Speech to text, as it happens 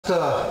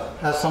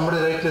as somebody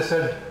rightly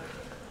said,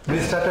 we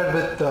started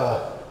with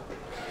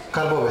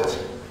carbo-veg.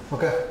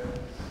 Okay?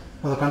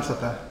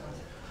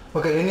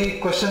 Okay, any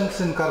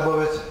questions in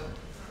carbo-veg?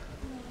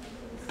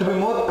 To be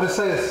more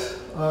precise,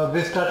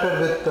 we started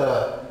with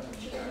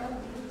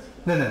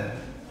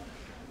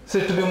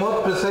See, to be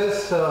more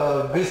precise,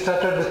 we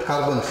started with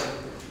carbons.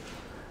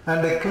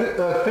 And a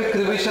quick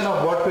revision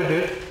of what we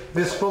did.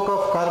 We spoke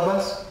of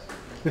carbons.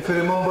 If you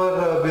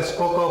remember, we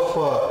spoke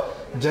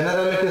of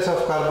generalities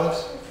of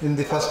carbons in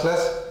the first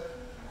class.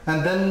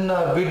 And then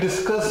we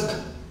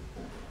discussed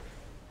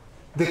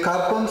the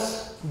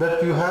carbons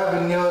that you have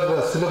in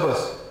your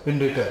syllabus in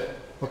detail.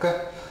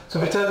 Okay? So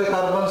which are the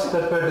carbons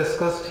that were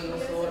discussed?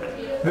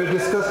 We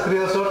discussed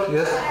creosote,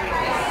 yes.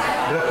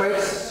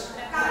 Graphites,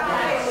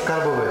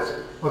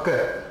 carbo-veg.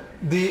 Okay.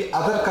 The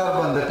other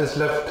carbon that is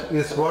left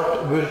is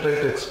what we will try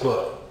to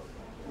explore.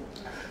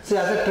 See,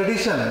 as a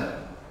tradition,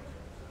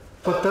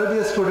 for third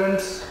year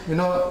students, we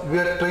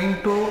are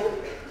trying to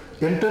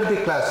enter the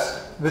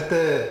class with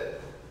a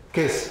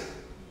case.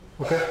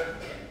 Okay.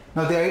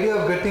 Now the idea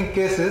of getting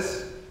case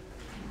is,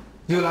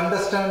 you will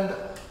understand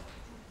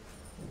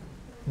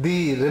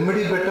the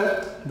remedy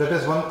better. That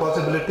is one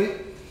possibility.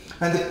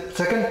 And the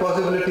second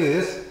possibility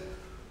is,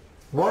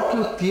 what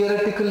you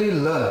theoretically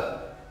learn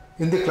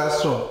in the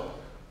classroom,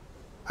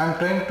 I am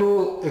trying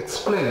to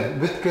explain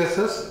with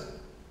cases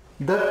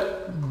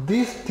that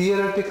these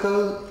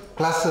theoretical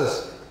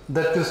classes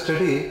that you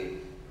study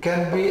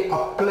can be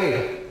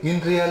applied in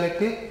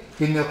reality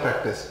in your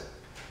practice.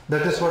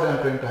 That is what I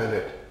am trying to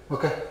highlight.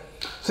 Okay.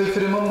 So if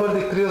you remember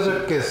the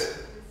creosote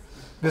case,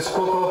 we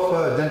spoke of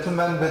a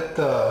gentleman with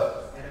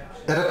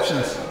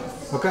eruptions.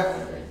 Okay.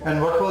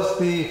 And what was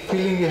the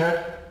feeling he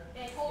had?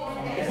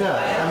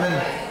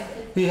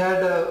 He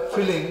had a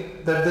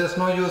feeling that there is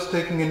no use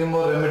taking any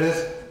more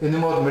remedies, any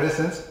more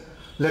medicines,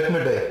 let me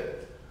die.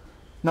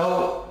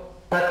 Now,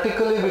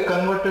 practically we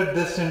converted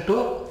this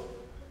into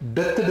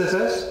death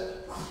desires.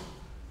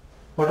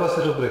 What was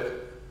the rubric?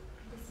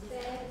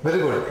 Very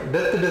good.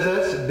 Death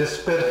desires,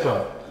 despair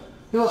from.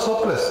 He was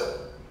hopeless.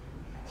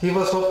 He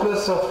was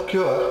hopeless of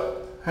cure,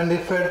 and he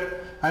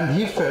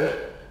felt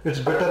it's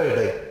better I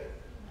die.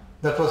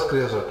 That was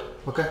creosote.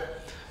 Okay.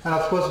 And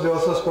of course we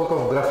also spoke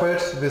of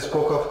graphites, we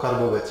spoke of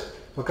carbo-veg.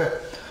 Okay.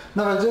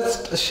 Now I'll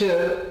just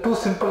share two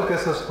simple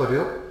cases for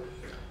you,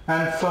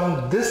 and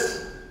from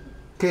this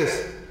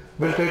case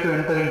we'll try to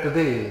enter into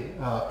the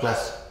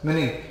class,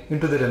 meaning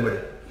into the remedy.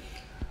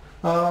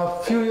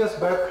 Few years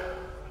back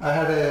I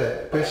had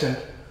a patient,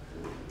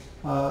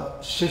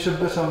 she should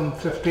be some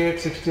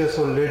 58-60 years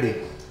old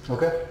lady.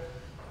 Okay.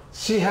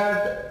 She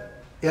had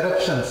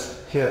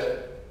eruptions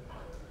here,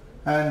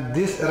 and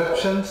these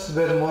eruptions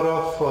were more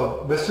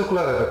of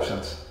vesicular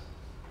eruptions.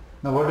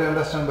 Now what do you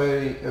understand by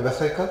a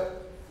vesicle?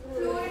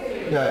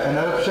 Fluid. Yeah, an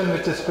eruption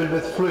which is filled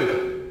with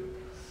fluid.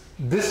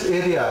 This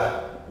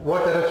area,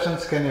 what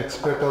eruptions can you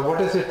expect, or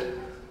what is it?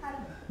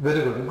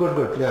 Very good,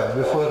 good. Yeah,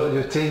 before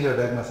you change your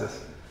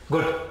diagnosis.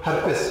 Good,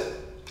 herpes.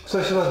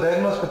 So she was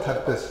diagnosed with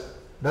herpes.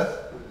 Done?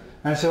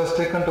 And she was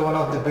taken to one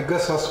of the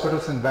biggest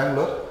hospitals in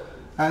Bangalore,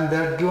 and they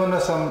had given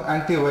us some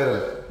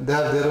antiviral. They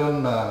have their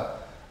own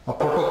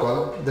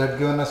protocol. They had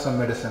given us some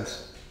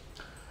medicines.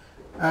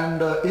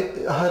 And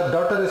her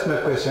daughter is my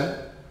patient.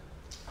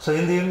 So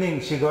in the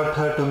evening she got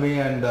her to me,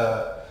 and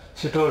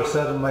she told,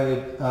 sir,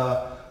 my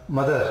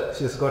mother,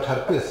 she's got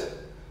herpes.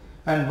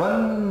 And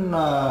one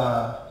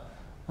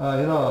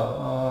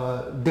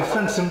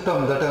different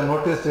symptom that I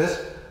noticed is,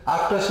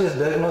 after she is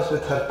diagnosed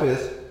with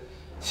herpes,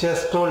 she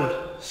has told,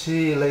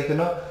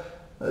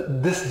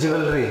 this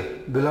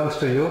jewelry belongs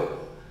to you,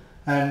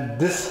 and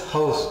this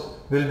house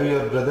will be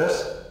your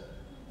brother's.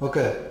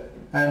 Okay.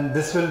 And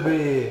this will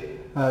be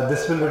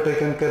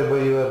taken care by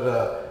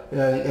your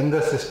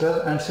younger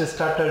sister, and she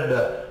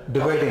started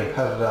dividing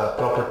her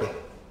property.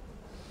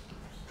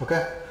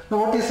 Okay. Now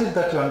what is it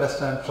that you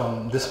understand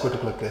from this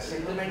particular case?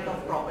 Settlement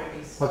of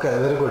properties. Okay,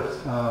 very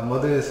good.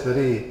 Madhu is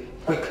very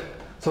quick.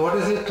 So what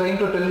is he trying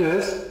to tell you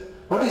is,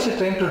 what is she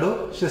trying to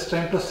do? She is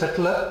trying to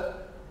settle her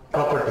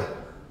property.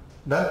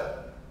 Done?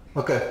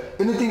 Okay.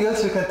 Anything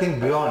else you can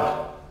think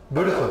beyond?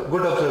 Beautiful.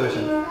 Good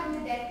observation.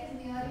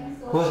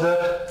 Who's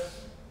that?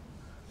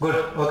 Good.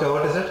 Okay,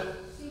 what is it?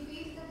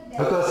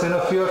 Because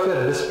few of you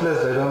are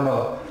displaced, I don't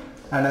know.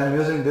 And I am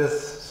using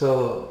this,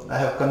 so I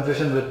have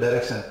confusion with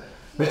direction.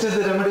 Which is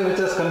the remedy which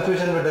has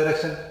confusion with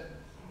direction?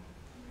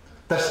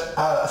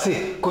 That's,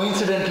 see,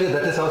 coincidentally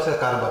that is also a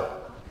carbon.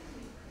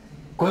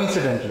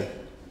 Coincidentally.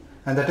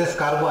 And that is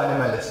carbo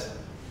animalis,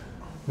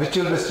 which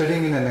you will be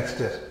studying in the next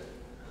year.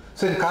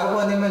 So in carbo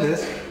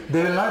animalis,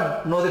 they will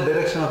not know the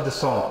direction of the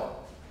sound.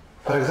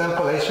 For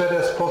example,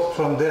 Aishwarya spoke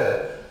from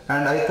there,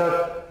 and I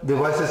thought the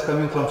voice is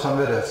coming from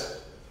somewhere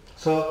else.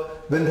 So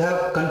when they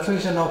have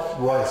confusion of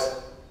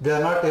voice, they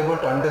are not able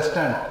to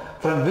understand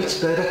from which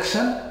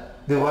direction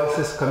the voice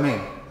is coming.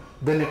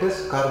 Then it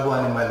is carbo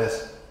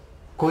animalis.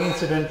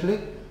 Coincidentally,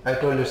 I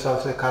told you it's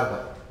also a carbon.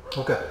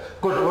 Okay.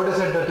 Good. What is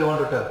it that you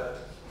want to tell?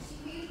 She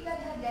feels that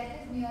her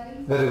death is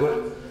nearing. Very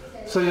good.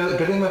 So you are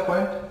getting my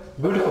point?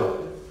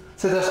 Beautiful.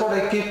 So that's what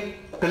I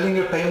keep telling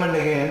you time and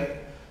again,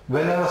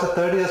 when I was a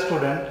third year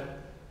student,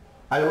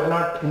 I would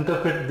not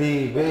interpret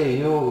the way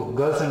you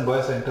girls and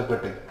boys are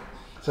interpreting.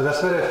 So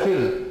that's where I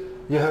feel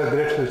you have a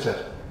great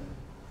future.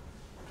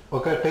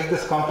 Okay, take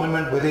this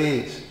compliment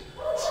very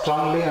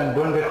strongly and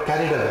don't get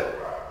carried away.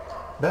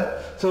 Then,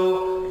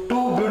 so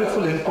two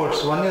beautiful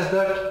inputs. One is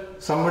that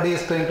somebody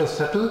is trying to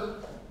settle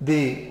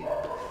the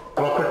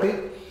property,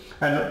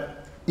 and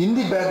in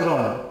the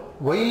background,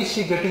 why is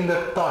she getting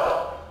that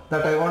thought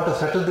that I want to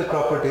settle the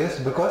property is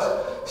because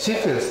she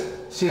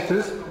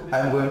feels I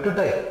am going to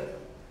die.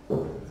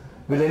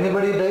 Will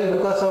anybody die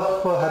because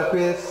of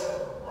herpes?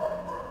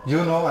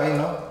 You know, I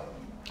know.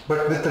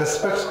 But with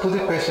respect to the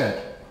patient,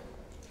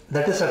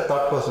 that is her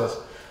thought process.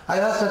 I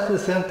asked her the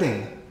same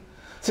thing.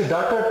 See,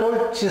 doctor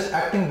told she is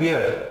acting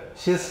weird.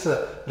 She is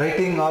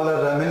writing all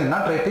her,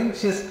 not writing,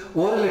 she is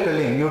orally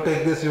telling, you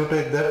take this, you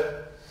take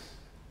that.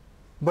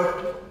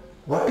 But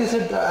what is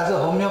it as a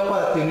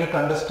homeopath you need to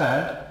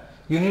understand?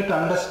 You need to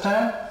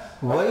understand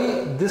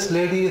why this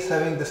lady is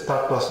having this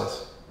thought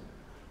process.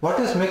 What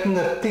is making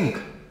her think,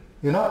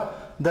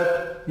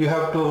 that you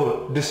have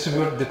to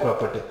distribute the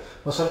property.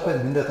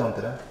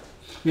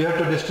 You have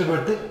to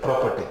distribute the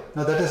property.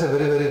 Now that is a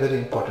very, very, very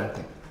important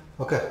thing.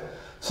 Okay.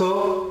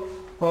 So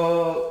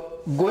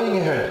going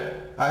ahead,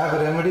 I have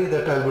a remedy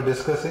that I will be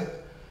discussing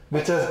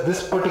which has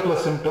this particular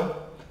symptom,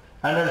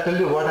 and I will tell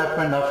you what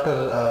happened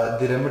after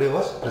the remedy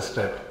was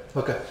prescribed.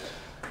 Okay.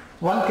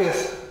 One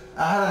case,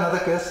 I had another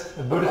case,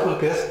 a beautiful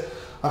case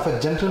of a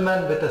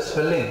gentleman with a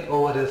swelling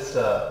over his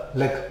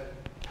leg.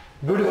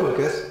 Beautiful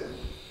case.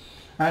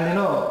 And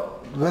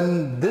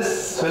when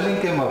this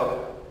swelling came up,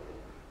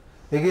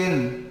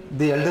 again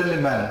the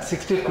elderly man,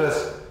 60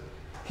 plus,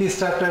 he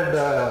started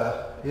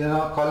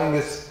calling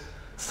his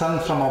son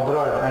from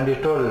abroad, and he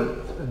told,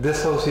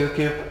 this house you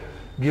keep,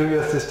 give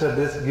your sister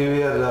this, give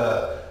your,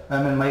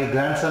 my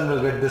grandson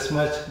will get this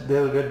much, they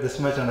will get this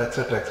much, and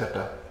etc.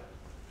 etc.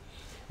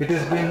 It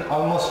has been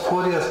almost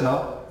 4 years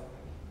now.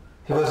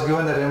 He was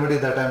given a remedy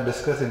that I am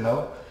discussing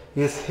now.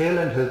 He is hale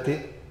and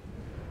healthy.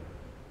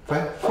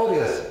 Fine, 4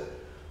 years.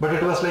 But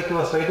it was like he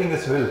was writing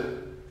his will.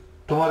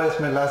 Tomorrow is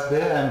my last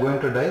day, I am going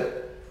to die,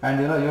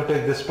 and you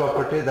take this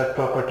property, that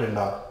property and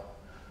all.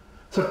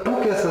 So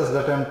two cases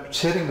that I am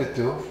sharing with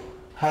you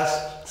has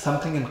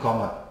something in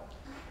common.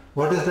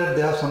 What is that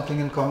they have something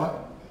in common?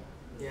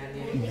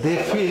 They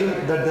feel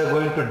that they are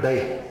going to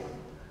die,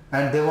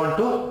 and they want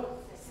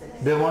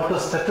to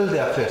settle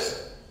the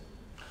affairs.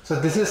 So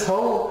this is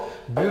how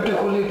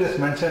beautifully it is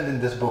mentioned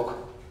in this book.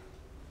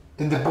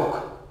 In the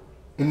book,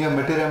 in your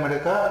Materia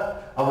Medica,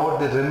 about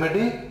the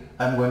remedy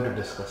I am going to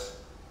discuss.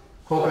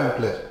 Hope I am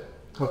clear.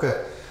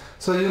 Okay.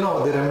 So you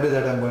know the remedy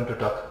that I am going to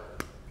talk.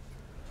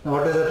 Now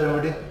what is that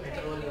remedy?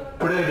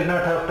 Today I did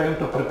not have time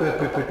to prepare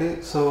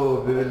PPT,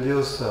 so we will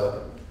use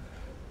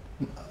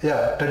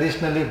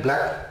traditionally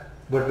black,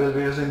 but we will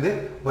be using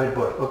the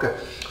whiteboard. Okay.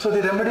 So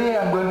the remedy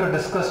I am going to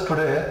discuss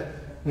today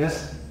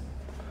is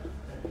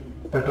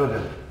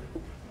petroleum.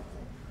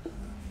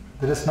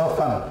 There is no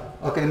fun.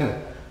 Okay,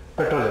 anyway,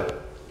 petroleum.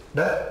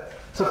 Done?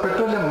 So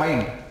petroleum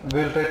mind,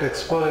 we will try to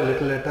explore a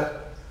little later.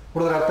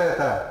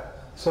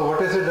 So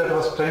what is it that I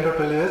was trying to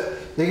tell you is,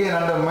 again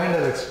under mind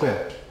I will explain.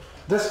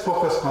 Just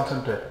focus,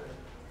 concentrate.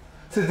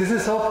 See, this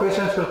is how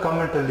patients will come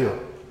and tell you.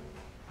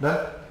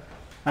 Done?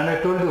 And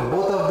I told you,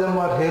 both of them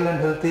are hale and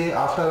healthy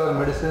after our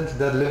medicines,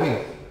 they are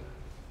living.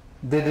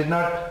 They did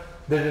not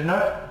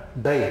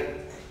die.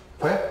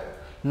 Fine?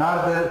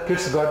 Nor their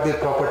kids got their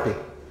property.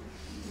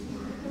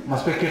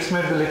 Must be kids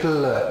might be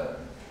little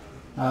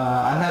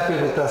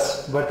unhappy with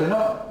us, but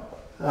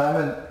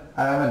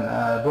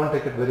don't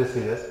take it very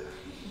serious.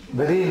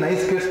 Very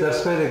nice kids,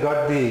 that's why they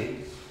got the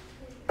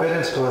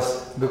parents to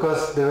us,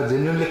 because they were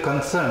genuinely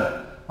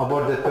concerned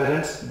about their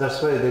parents,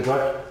 that's why they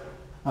got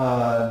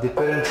the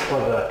parents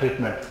for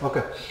treatment.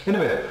 Okay.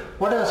 Anyway,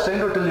 what I was trying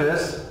to tell you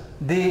is,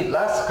 the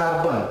last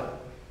carbon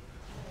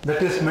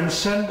that is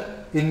mentioned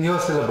in your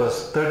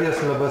syllabus, third year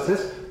syllabus,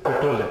 is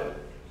petroleum.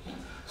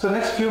 So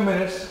next few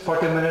minutes,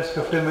 40 minutes,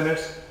 50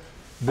 minutes,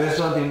 based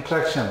on the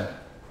interaction,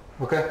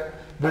 okay,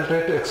 we'll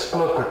try to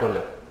explore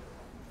petroleum.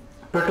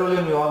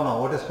 Petroleum, you all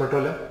know. What is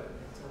petroleum?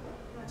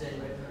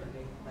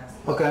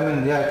 Okay,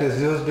 it is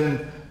used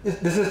in,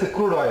 this is the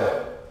crude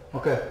oil,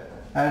 okay,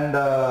 and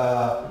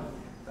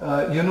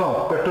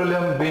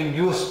petroleum being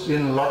used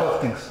in a lot of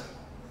things.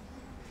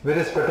 Where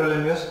is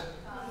petroleum used?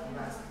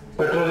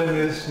 Petroleum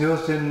is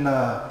used in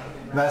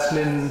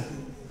Vaseline,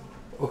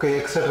 okay,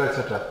 etc.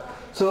 etc.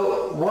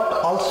 So what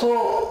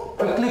also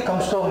quickly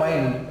comes to our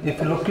mind, if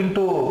you look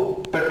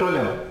into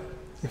petroleum,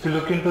 if you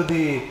look into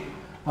the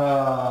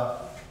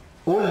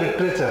old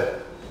literature,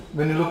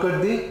 when you look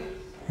at the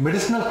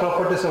medicinal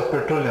properties of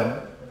petroleum,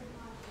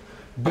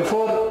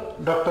 before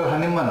Dr.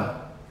 Hahnemann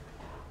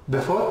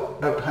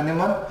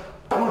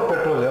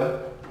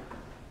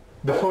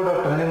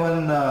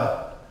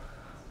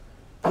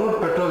proved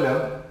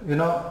petroleum,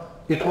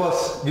 it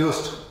was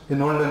used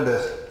in olden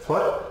days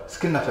for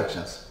skin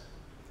affections.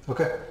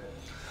 Okay.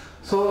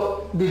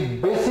 So the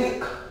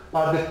basic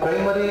or the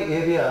primary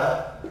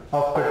area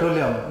of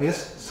petroleum is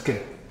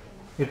skin.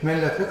 It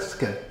mainly affects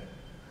skin.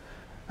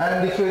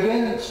 And if you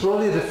again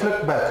slowly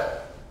reflect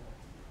back,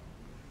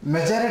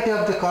 majority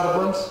of the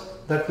carbons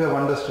that we have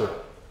understood,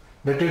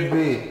 let it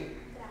be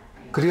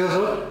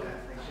creosote,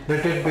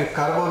 let it be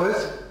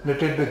carbobase,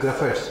 let it be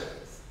graphites,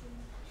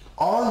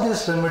 all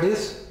these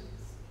remedies,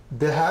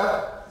 they have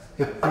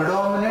a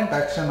predominant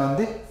action on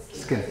the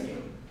skin.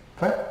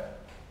 Fine?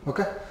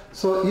 Okay?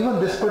 So even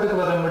this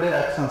particular remedy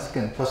acts on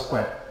skin, first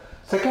point.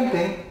 Second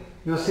thing,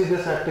 you see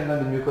this acting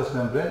on the mucous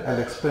membrane. I'll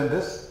explain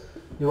this.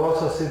 You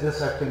also see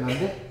this acting on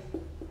the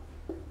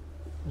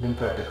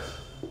lymphatics.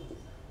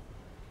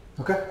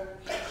 Okay?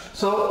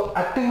 So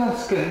acting on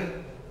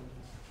skin,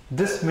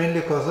 this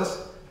mainly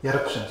causes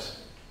eruptions.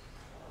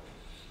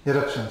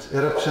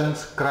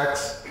 Eruptions,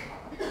 cracks,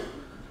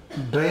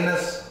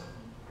 dryness.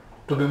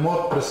 To be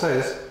more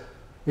precise,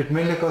 it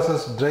mainly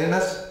causes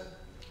dryness,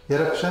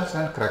 eruptions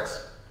and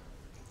cracks.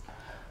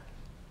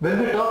 When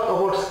we talk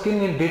about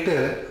skin in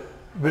detail,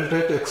 we'll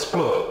try to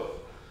explore,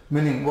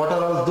 meaning what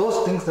are all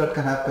those things that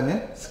can happen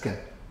in skin.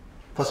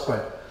 First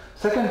point.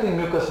 Second thing,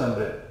 mucous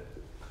membrane.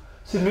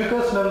 See,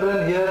 mucous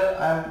membrane here,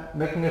 I am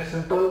making it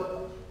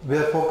simple. We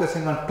are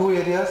focusing on two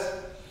areas,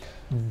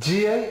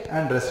 GI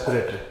and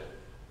respiratory.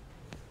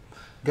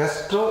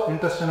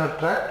 Gastrointestinal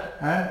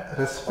tract and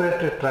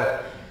respiratory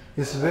tract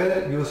is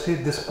where you see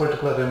this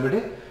particular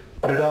remedy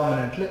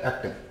predominantly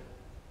acting.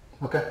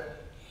 Okay?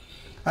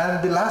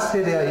 And the last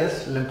area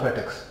is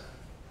lymphatics.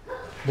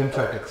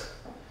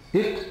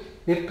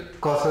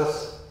 It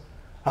causes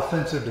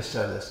offensive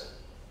discharges.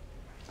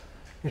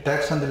 It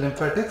acts on the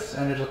lymphatics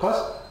and it will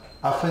cause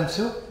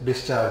offensive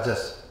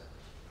discharges.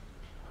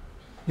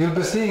 You'll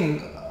be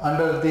seeing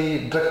under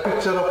the drug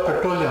picture of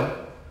petroleum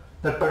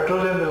that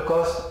petroleum will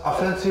cause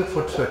offensive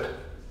foot sweat.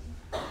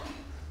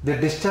 The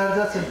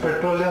discharges in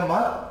petroleum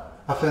are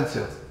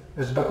offensive.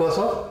 It's because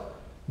of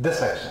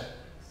this action.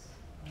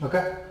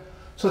 Okay?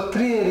 So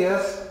three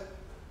areas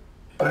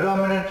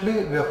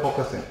predominantly we are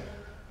focusing.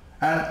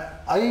 And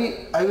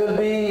I will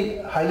be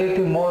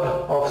highlighting more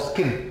of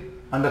skin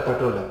under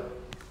petroleum.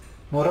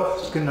 More of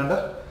skin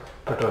under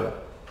petroleum.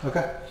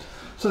 Okay?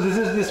 So this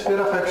is the sphere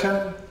of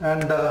action,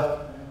 and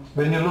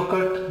when you look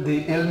at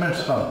the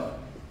ailments from,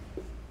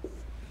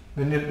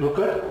 when you look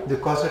at the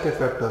causative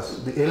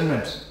factors, the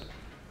ailments.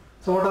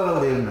 So what are all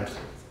the ailments?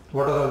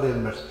 What are all the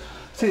ailments?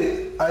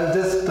 See, I'll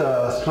just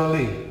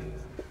slowly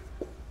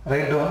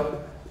write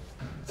down.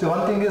 See,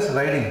 one thing is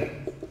riding.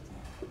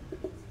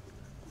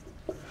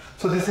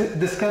 So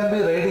this can be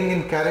riding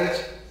in carriage,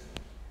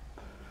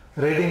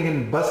 riding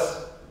in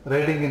bus,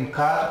 riding in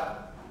car,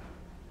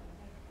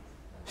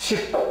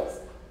 ship,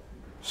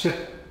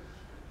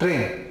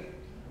 train.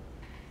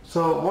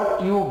 So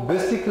what you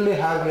basically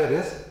have here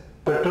is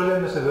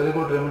petroleum is a very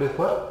good remedy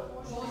for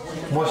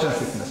motion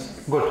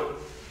sickness. Good.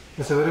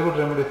 It's a very good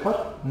remedy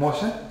for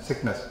motion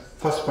sickness.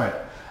 First point.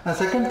 And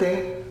second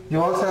thing,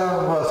 you also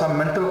have some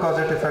mental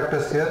causative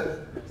factors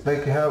here,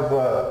 like you have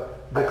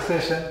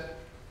vexation.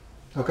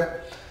 Okay.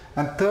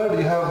 And third,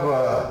 you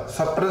have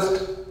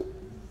suppressed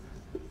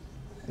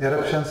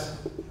eruptions.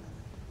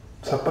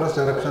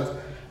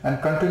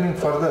 And continuing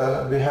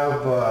further, we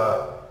have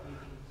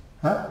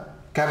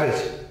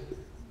cabbage.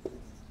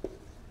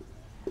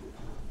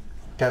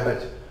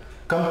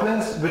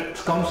 Complaints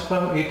which comes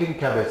from eating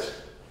cabbage.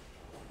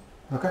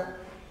 Okay.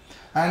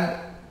 And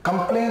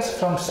complaints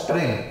from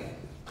sprain.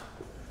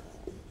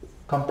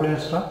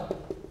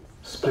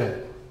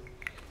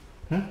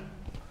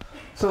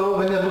 So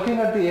when you are looking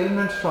at the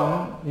ailments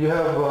from, you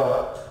have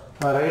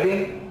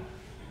riding,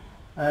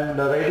 and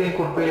riding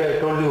could be, I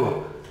told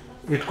you,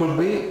 it could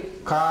be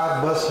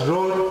car, bus,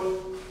 road,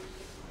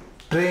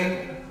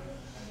 train,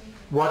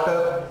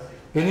 water,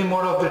 any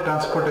mode of the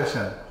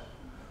transportation,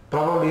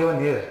 probably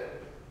even air.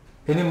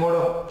 Any mode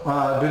of,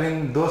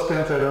 during those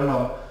times I don't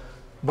know,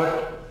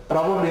 but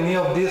probably any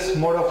of these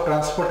mode of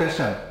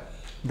transportation,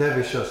 they have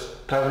issues,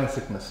 traveling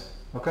sickness,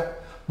 okay,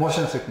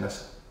 motion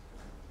sickness.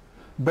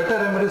 Better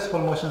remedies for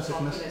motion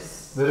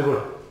sickness. Very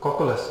good.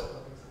 Cocculus.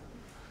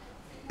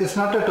 It's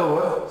not yet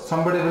over.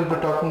 Somebody will be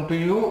talking to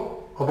you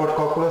about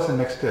cocculus in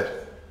next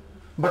year.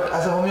 But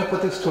as a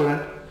homeopathic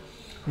student,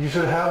 you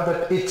should have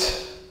that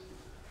itch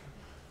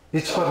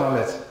for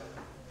knowledge,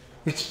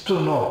 itch to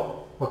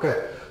know. Okay.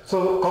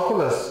 So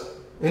cocculus.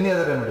 Any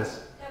other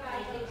remedies?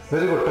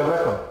 Very good.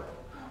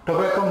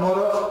 Tobacco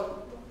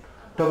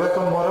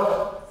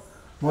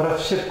more of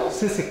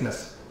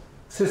seasickness.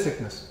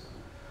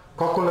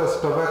 Cocculus,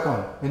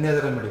 tobacco, any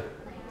other remedy?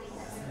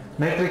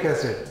 Nitric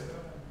acid.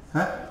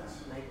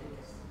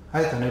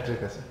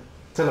 Nitric acid.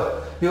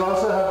 Chalo. You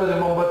also have to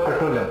remember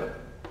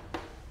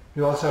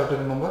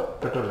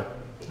petroleum.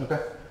 Okay.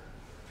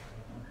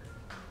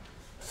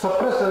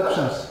 Suppress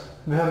eruptions.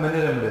 We have many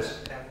remedies.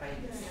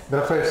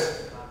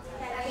 Graphites,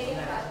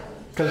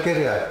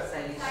 calcarea,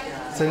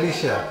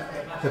 silicea,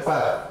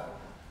 hepar.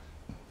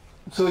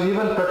 So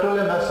even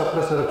petroleum has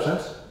suppress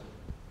eruptions.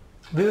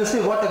 We will see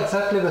what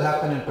exactly will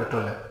happen in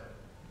petroleum.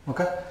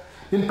 Okay.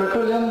 In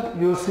petroleum,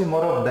 you will see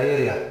more of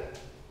diarrhea.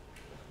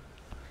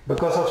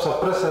 Because of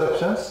suppressed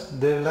eruptions,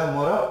 they will have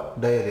more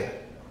of diarrhea.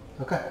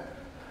 Okay.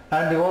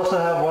 And you also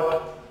have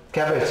what?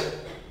 Cabbage.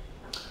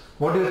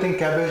 What do you think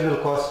cabbage will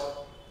cause?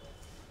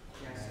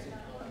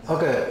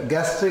 Okay,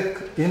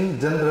 gastric in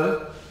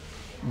general,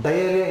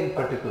 diarrhea in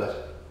particular.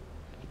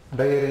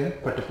 Diarrhea in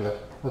particular.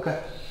 Okay.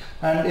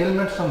 And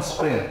ailments from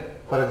sprain.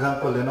 For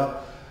example,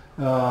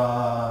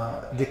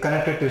 the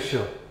connective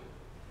tissue,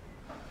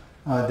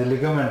 the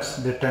ligaments,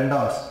 the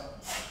tendons,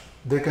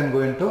 they can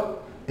go into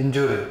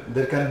injury.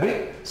 There can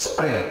be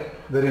sprain.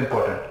 Very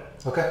important.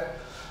 Okay.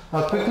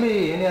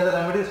 Quickly, any other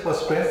remedies for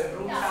sprain?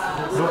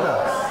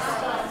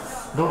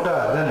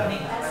 Ruta, then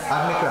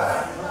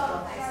arnica.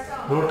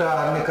 Ruta,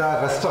 arnica,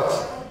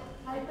 restox.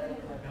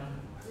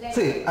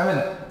 See, I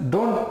mean,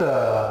 don't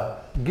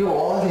give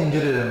all the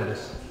injury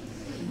remedies.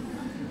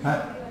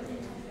 Huh?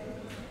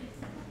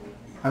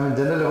 I mean,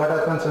 generally what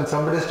happens when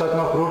somebody is talking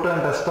of ruta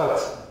and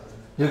restox,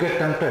 you get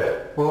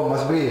tempted. Oh,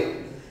 must be,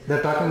 they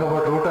are talking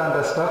about ruta and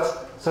restox,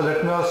 so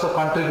let me also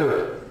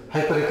contribute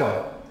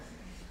hypericum.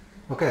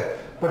 Okay,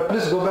 but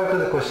please go back to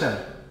the question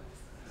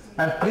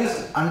and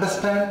please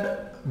understand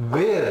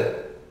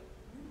where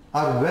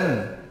or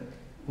when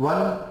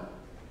one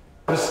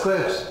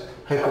prescribes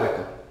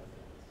hypericum.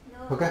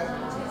 Okay?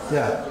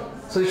 Yeah.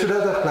 So you should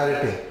have that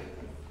clarity.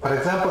 For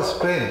example,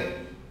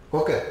 sprain.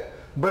 Okay.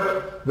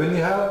 But when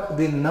you have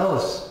the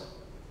nerves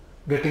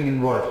getting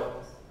involved,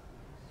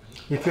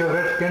 if you have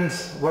read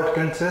Kent's, what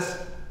Kent says,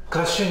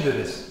 crush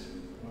injuries.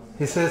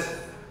 He says,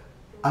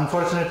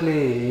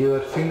 unfortunately, your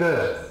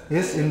finger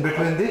is in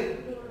between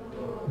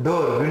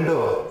the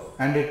window,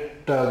 and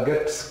it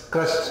gets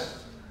crushed.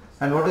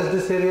 And what is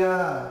this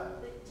area?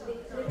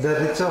 The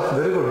rich of,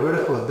 very good,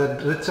 beautiful, the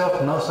rich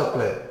of nerve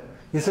supply.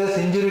 He says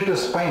injury to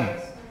spine.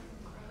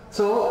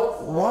 So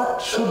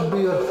what should be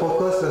your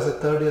focus as a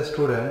third year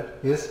student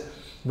is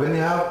when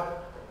you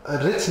have a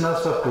rich nerve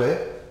supply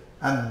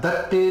and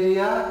that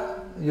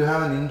area you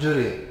have an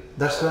injury,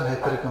 that's when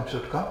hypericum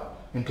should come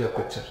into your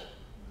picture.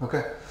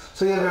 Okay.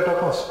 So here we are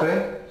talking of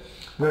sprain,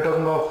 we are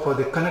talking of for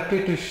the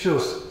connective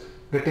tissues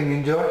getting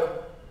injured,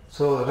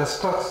 so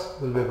restox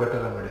will be a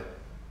better remedy.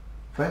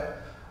 Fine.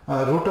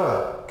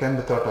 Ruta can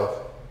be thought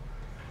of.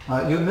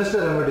 You missed a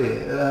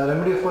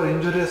remedy for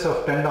injuries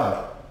of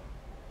tendon,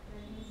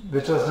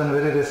 which was done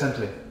very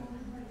recently.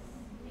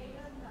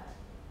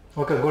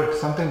 Okay, good,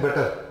 something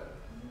better.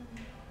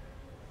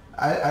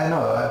 I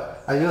know,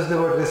 I used the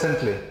word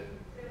recently.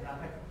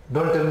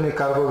 Don't tell me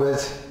carbo veg,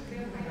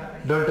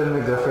 don't tell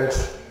me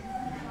graphites,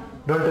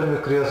 don't tell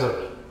me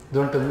creosote,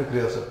 don't tell me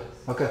creosote.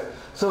 Okay,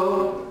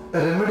 so a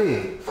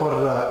remedy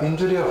for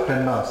injury of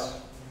tendons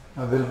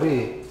will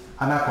be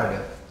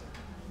anacardium.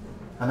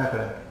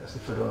 Anacardium, yes,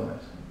 if you don't mind.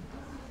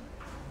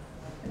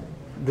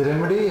 The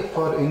remedy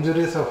for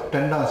injuries of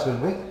tendons will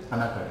be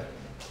anacardium.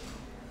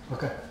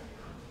 Okay?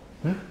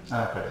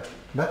 Anacardium.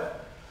 Done?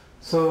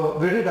 So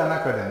we did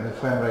anacardium,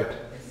 if I am right.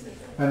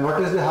 And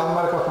what is the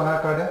hallmark of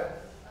anacardium?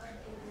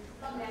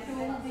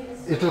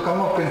 It will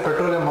come up in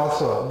petroleum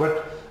also.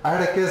 But I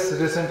had a case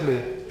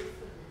recently,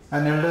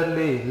 an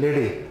elderly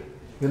lady,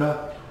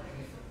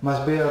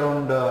 must be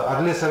around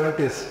early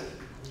 70s.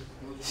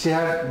 She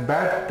had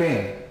bad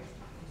pain.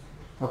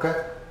 Okay?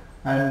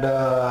 And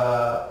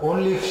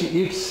only if she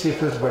eats she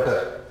feels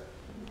better.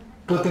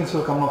 Two things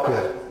will come up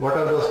here. What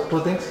are those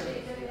two things?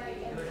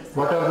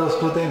 What are those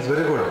two things?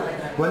 Very good.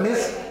 One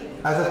is,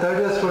 as a third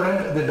year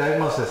student, the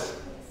diagnosis.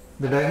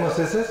 The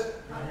diagnosis is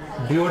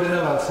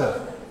duodenal ulcer.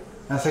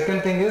 And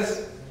second thing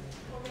is,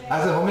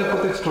 as a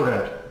homeopathic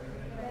student,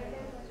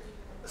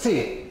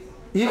 see,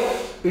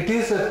 if it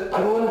is a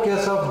proven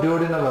case of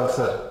duodenal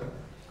ulcer,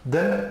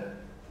 then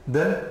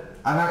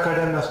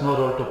anacardium has no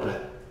role to play.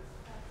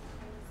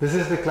 This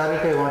is the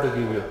clarity I want to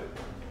give you.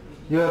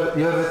 You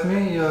are with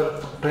me? You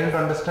are trying to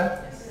understand?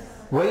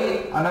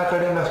 Why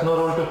anacardium has no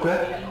role to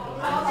play?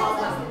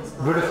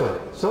 Beautiful.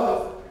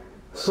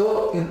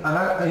 So in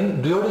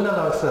duodenal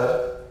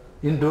ulcer,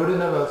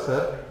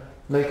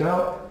 like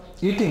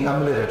eating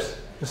ameliorates.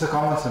 It's a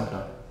common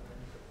symptom.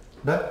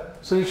 Done?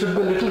 So you should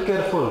be a little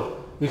careful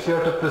if you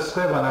have to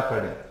prescribe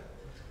anacardium.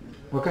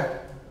 Okay?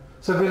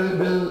 So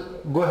we'll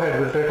go ahead.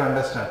 We'll try to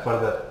understand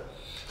further.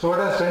 So what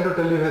I was trying to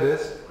tell you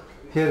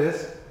here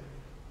is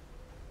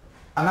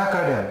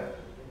anacardium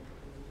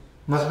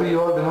must be, you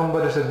all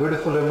remember, is a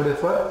beautiful remedy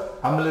for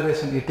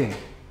amelioration eating.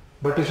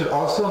 But you should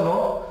also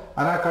know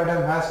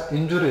anacardium has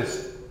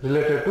injuries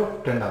related to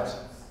tendons.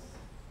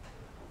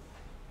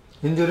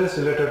 Injuries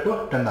related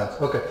to tendons.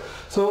 Okay.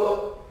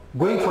 So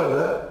going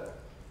further,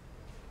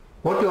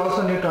 what you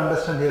also need to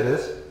understand here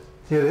is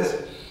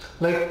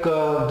like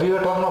we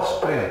are talking of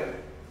sprain,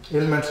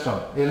 ailments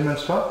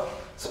from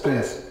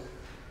sprains.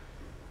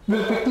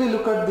 We'll quickly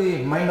look at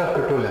the mind of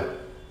petroleum.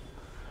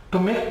 To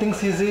make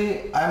things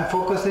easy, I am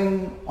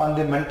focusing on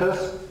the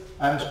mentals,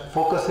 I am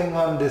focusing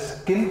on the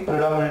skin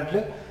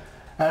predominantly,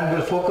 and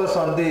will focus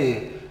on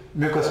the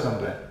mucous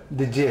membrane,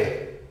 the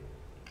GI.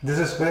 This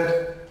is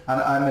where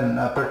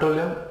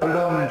petroleum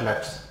predominantly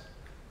acts.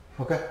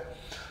 Okay.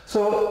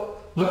 So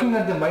looking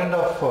at the mind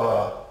of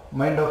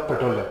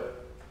petroleum,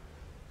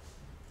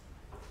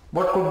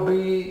 what could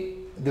be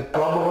the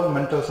probable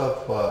mentals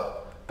of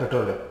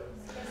petroleum?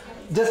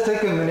 Just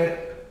take a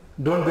minute,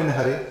 don't be in a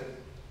hurry,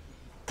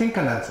 think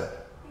and answer.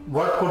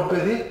 What could be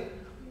the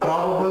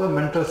probable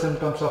mental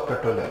symptoms of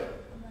petroleum?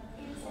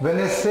 When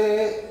I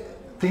say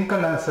think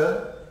and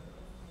answer,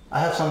 I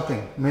have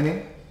something,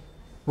 meaning,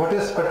 what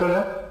is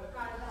petroleum?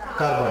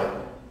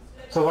 Carbon.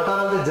 So what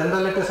are all the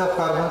generalities of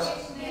carbons?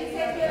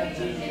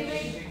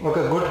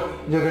 Okay, good,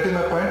 you're getting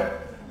my point.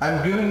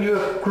 I'm giving you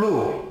a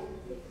clue.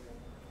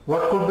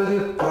 What could be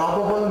the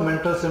probable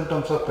mental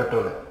symptoms of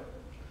petroleum?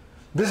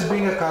 This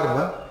being a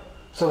carbon,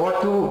 so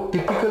what you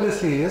typically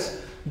see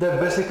is they're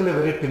basically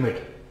very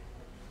timid.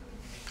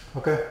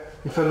 Okay,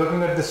 if you're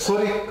looking at the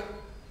sodic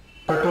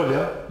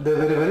petroleum, they're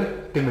very,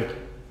 very timid.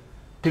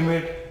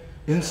 Timid,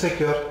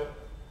 insecure,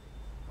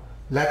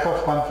 lack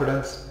of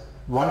confidence,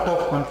 want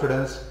of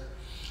confidence,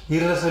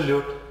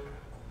 irresolute.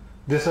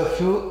 These are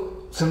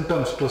few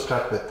symptoms to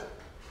start with.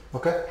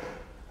 Okay,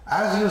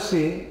 as you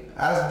see,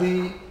 as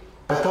the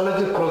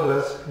pathology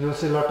progress, you will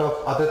see a lot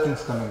of other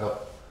things coming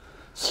up.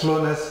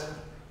 Slowness,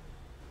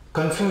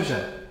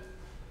 confusion.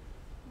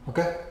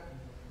 Okay,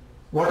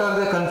 what are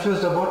they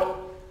confused about?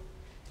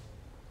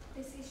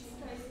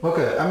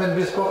 Okay, I mean,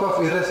 we spoke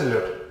of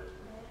irresolute.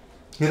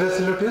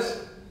 Irresolute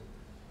is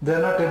they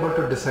are not able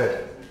to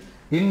decide.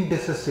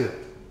 Indecisive.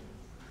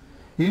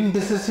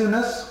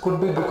 Indecisiveness could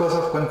be because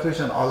of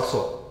confusion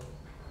also.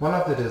 One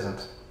of the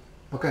reasons.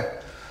 Okay,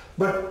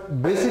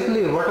 but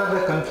basically what are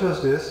they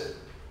confused is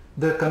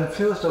they are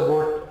confused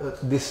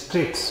about the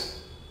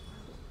streets.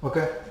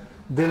 Okay,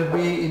 they will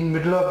be in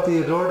middle of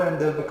the road and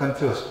they will be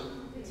confused.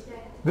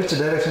 Which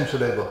direction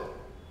should I go?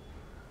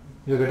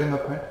 You getting my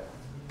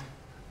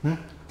point?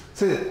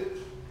 See,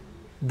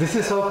 this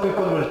is how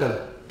people will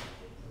tell.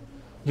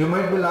 You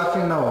might be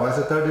laughing now as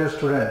a third year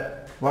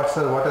student. What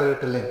sir, what are you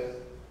telling?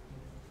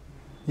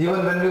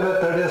 Even when we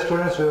were third year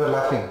students, we were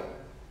laughing.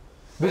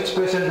 Which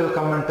patient will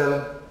come and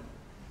tell,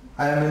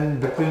 I am in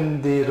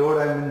between the road,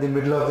 I am in the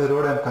middle of the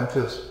road, I am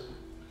confused.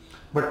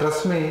 But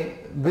trust me,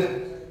 with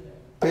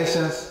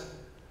patience,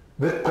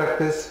 with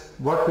practice,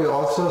 what we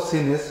also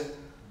seen is,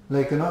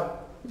 like,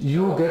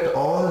 you get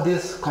all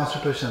these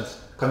constitutions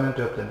coming to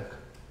your clinic.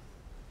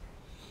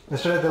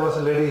 Yesterday there was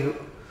a lady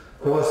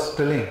who was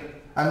telling,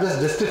 I am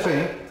just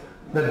justifying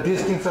that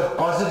these things are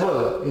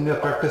possible in your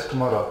practice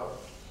tomorrow.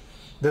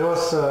 There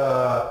was,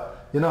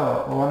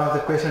 one of the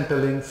patient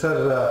telling,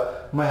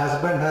 sir, my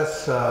husband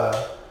has,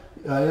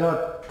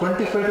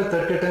 25 to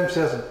 30 times he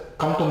has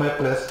come to my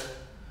place,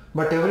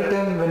 but every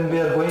time when we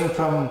are going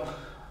from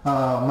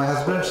my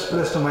husband's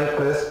place to my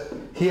place,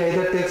 he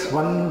either takes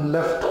one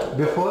left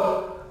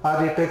before,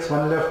 or he takes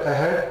one left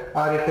ahead,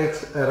 or he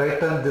takes a right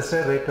turn this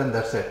side, right turn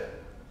that side.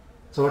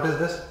 So what is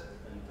this?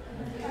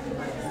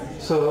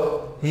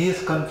 So he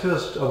is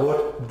confused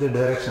about the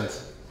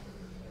directions.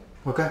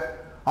 Okay?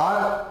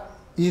 Or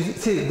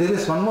see, there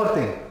is one more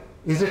thing.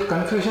 Is it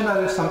confusion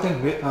or is something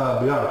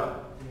beyond?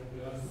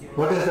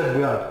 What is that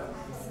beyond?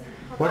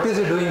 What is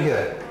he doing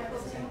here?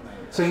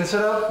 So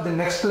instead of the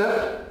next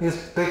left, he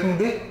is taking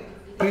the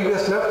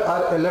previous left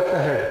or a left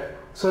ahead.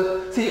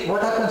 So see,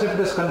 what happens if it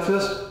is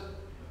confused?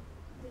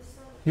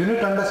 You need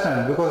to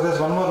understand, because there is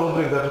one more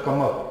rubric that will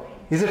come up.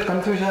 Is it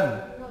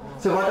confusion?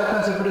 See, what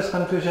happens if it is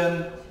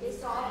confusion?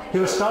 He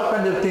will stop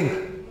and he will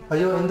think, are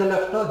you in the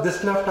left or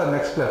this left or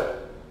next left?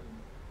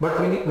 But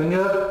when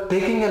you are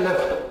taking a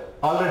left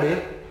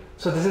already,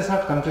 so this is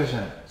not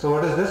confusion. So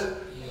what is this?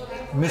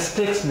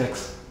 Mistakes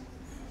makes.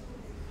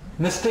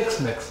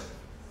 Mistakes makes.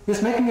 He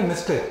is making a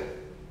mistake.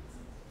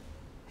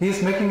 He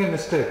is making a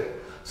mistake.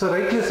 So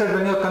rightly said,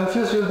 when you are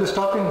confused, you will be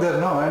stopping there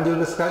now and you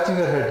will be scratching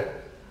your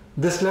head.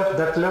 This left,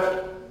 that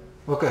left.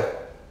 Okay.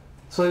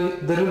 So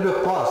there will be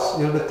a pause.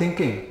 You will be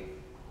thinking.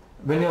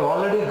 When you have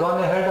already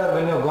gone ahead or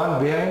when you have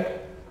gone behind,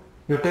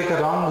 you take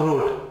a wrong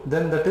route,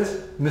 then that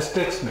is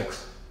mistakes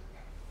makes.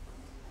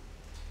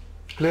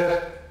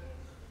 Clear?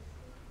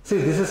 See,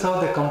 this is how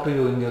they come to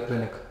you in your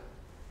clinic.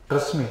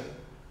 Trust me.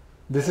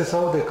 This is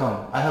how they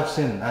come. I have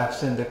seen,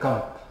 they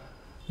come.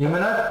 You may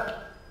not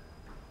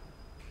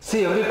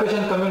see every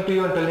patient coming to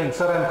you and telling,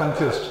 sir, I am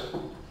confused.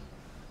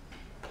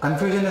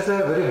 Confusion is a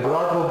very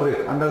broad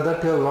rubric. Under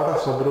that you have a lot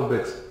of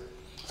sub-rubrics.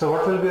 So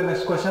what will be your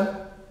next question?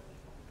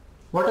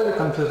 What are you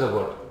confused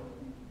about?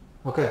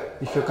 Okay,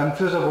 if you are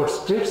confused about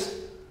streets,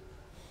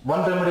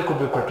 one remedy could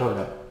be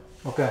petroleum.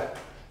 Okay,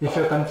 if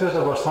you are confused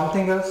about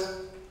something else,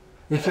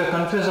 if you are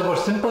confused about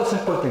simple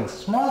things,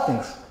 small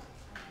things,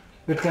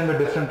 it can be a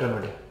different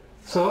remedy.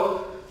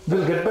 So we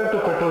will get back to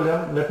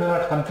petroleum. Let me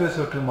not confuse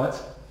you too much.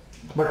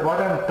 But what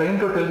I am trying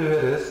to tell you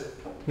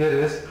here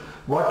is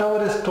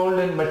whatever is told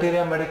in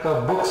Materia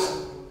Medica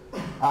books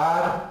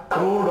are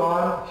proved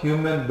on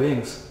human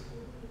beings.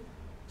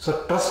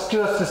 So trust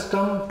your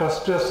system,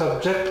 trust your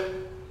subject,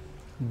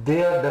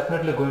 they are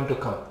definitely going to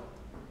come.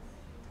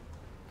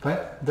 Fine?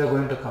 They are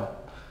going to come.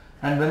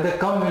 And when they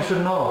come, you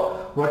should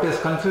know what is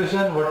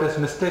confusion, what is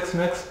mistakes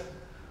makes.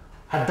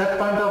 At that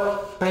point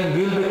of time,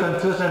 we will be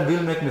confused and we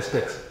will make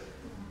mistakes.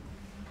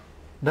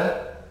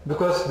 Done?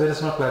 Because there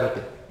is no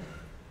clarity.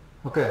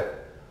 Okay.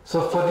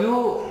 So for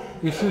you,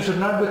 if you should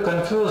not be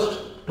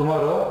confused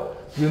tomorrow,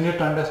 you need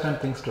to understand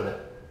things today.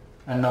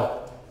 and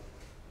now.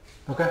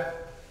 Okay?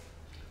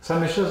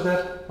 Some issues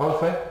there? All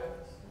fine?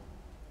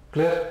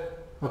 Clear?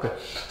 Okay.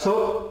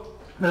 So,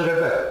 we'll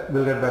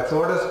get back. So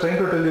what I was trying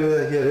to tell you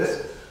here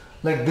is,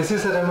 like, this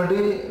is a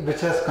remedy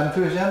which has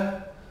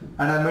confusion,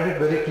 and I made it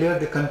very clear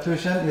the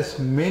confusion is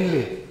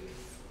mainly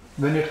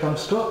when it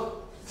comes to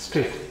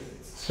street.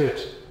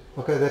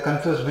 Okay, they're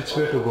confused which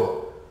way to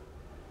go.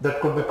 That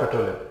could be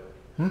petroleum.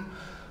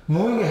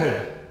 Moving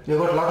ahead, you've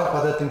got a lot of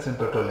other things in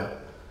petroleum.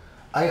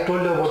 I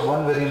told you about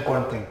one very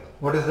important thing.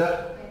 What is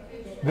that?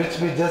 Which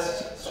we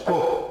just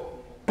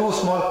spoke. 2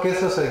 small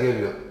cases I gave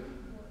you.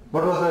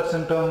 What was that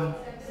symptom?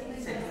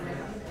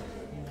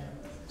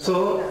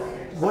 So,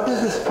 what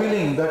is this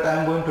feeling that I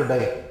am going to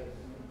die?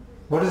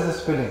 What is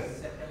this feeling?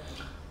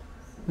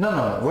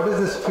 No. What is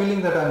this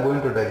feeling that I am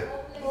going to die?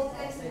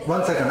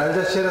 1 second, I'll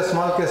just share a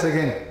small case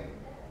again.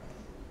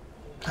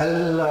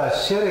 I'll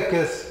share a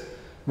case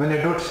when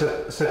I do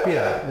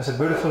sepia. It's a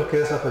beautiful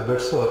case of a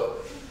bed sore.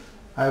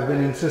 I've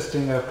been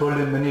insisting, I've told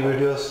you in many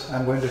videos,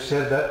 I'm going to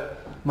share that.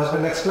 Must be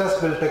next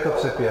class we'll take up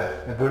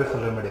sepia, a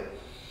beautiful remedy.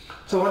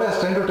 So what I was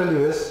trying to tell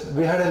you is,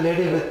 we had a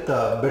lady with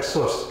bed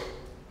sores.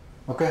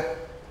 Okay?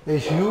 A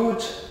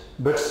huge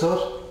bed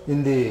sore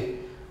in the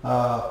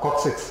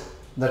coccyx,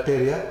 that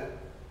area.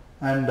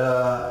 And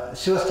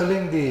she was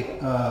telling the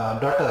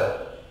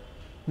daughter,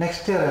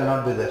 next year I'll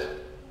not be there.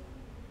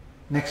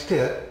 Next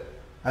year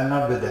I'll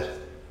not be there.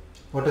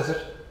 What is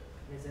it?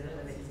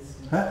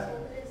 Huh?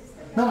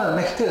 No,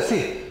 next year.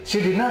 See,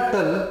 she did not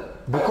tell,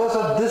 because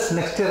of this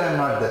next year I am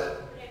not there.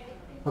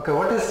 Okay,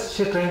 what is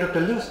she trying to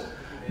tell you?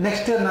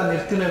 Next year ನಾನು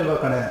ಇರ್ತೀನಿ ಅಲ್ವಾ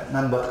ಕಣೆ,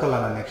 ನಾನು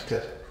ಬದುಕಲ್ಲ next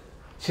year.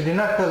 She did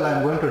not tell I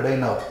am going to die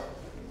now.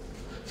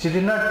 She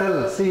did not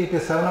tell, see it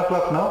is 7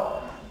 o'clock now,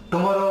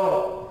 tomorrow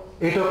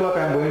 8 o'clock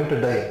I am going to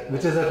die.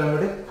 Which is that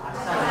remedy?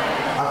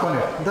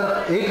 Aconate. There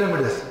are 8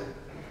 remedies.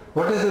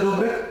 What is the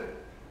rubric?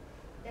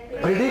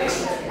 Predicts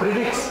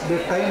the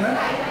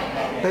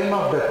time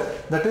of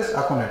death. That is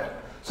aconate.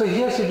 So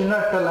here she did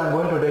not tell I am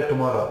going to die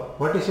tomorrow.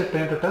 What is she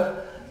trying to tell?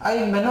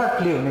 I may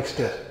not live next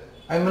year.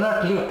 I may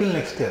not live till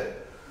next year.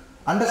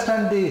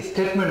 Understand the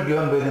statement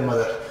given by the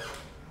mother.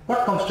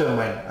 What comes to your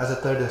mind as a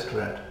third year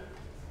student?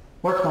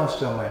 What comes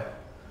to your mind?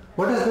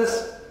 What is this?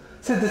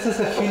 See, this is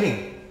a feeling.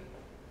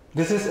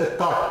 This is a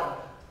thought.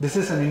 This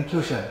is an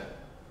intuition.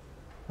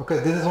 Okay,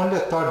 this is only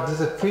a thought. This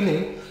is a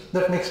feeling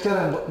that next year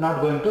I am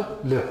not going to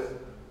live.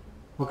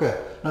 Okay,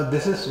 now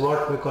this is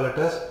what we call it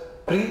as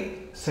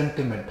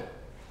presentiment.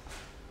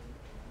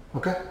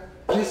 Okay,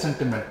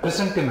 presentiment.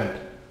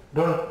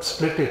 Don't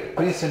split it.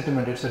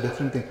 Presentiment, it's a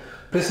different thing.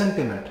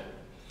 Presentiment.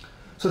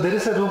 So there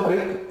is a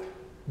rubric,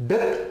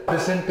 death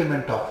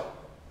presentiment of.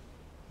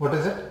 What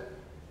is it?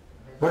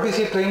 What is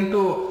he trying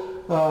to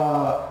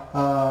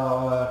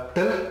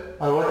tell,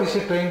 or what is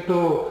he trying to,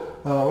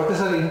 what is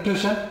her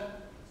intuition?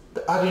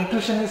 Our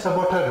intuition is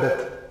about her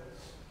death.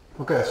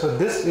 Okay, so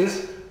this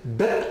is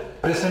death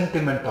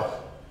presentiment of.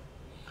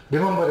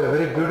 Remember a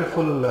very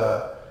beautiful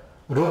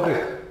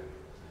rubric.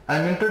 I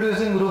am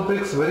introducing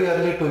rubrics very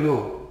early to you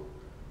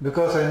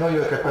because I know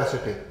your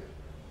capacity.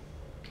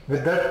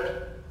 With that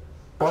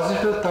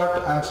positive thought,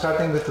 I am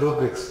starting with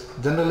rubrics.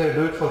 Generally I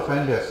do it for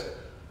final years.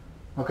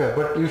 Okay,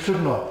 but you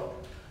should know.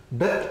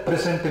 Death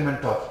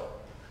presentiment of.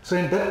 So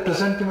in death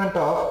presentiment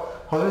of,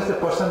 how is the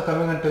person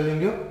coming and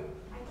telling you?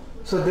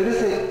 So there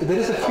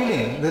is a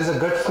feeling, there is a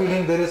gut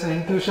feeling, there is an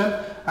intuition,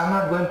 I am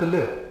not going to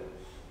live.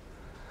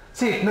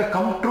 See, it may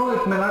come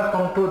true, it may not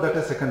come true, that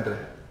is secondary.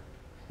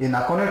 In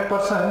aconate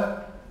person,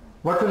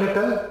 what will he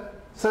tell?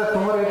 Sir,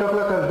 tomorrow 8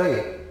 o'clock I will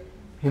die.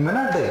 He may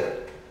not die,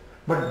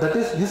 but that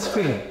is his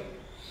feeling.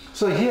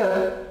 So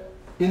here,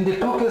 in the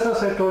 2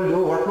 cases I told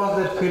you, what was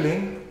that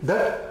feeling?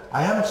 That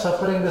I am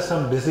suffering with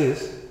some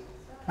disease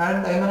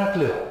and I may not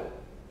live.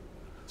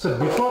 So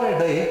before I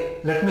die,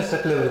 let me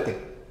settle everything.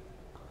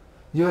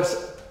 You are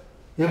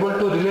able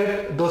to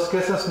relate those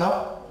cases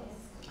now?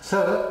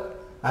 Sir,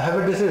 I have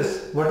a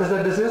disease. What is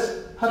that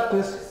disease?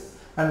 Herpes.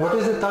 And what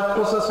is the thought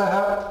process I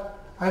have?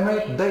 I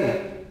might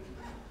die.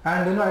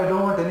 And I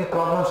don't want any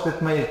problems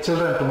with my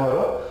children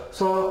tomorrow.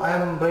 So I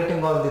am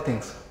writing all the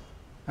things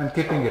and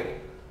keeping it.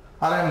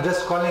 Or I am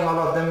just calling all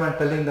of them and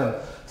telling them,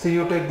 see,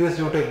 you take this,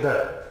 you take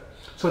that.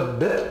 So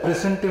death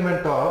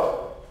presentiment of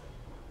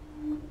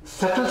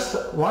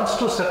wants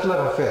to settle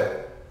an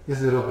affair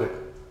is the rubric.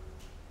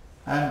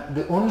 And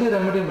the only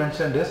remedy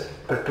mentioned is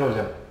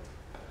petroleum.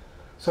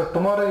 So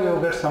tomorrow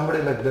you get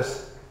somebody like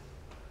this.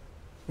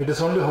 It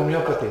is only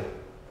homeopathy.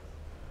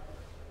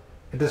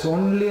 It is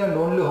only and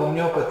only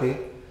homeopathy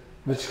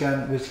which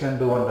can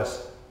do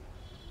wonders.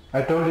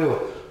 I told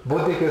you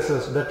both the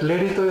cases. That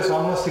lady though is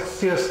almost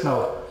 6 years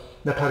now,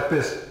 that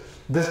herpes.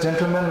 This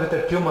gentleman with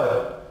a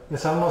tumor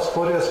is almost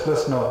 4 years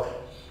plus now.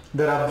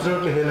 They are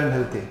absolutely hale and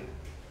healthy.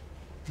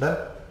 Done?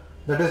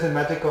 That is the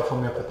magic of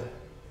homeopathy.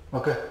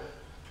 Okay?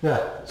 Yeah.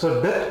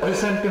 So death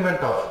presentiment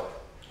of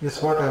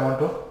is what I want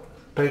to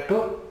try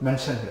to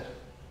mention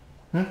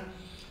here.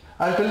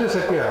 I'll tell you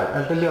sepia,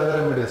 I'll tell you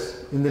other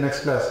remedies in the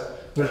next class.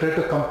 We'll try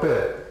to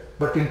compare.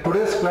 But in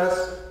today's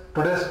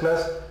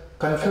class,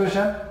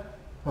 confusion,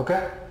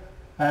 okay,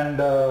 and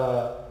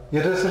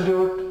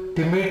irresolute,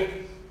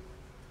 timid.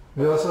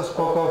 We also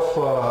spoke of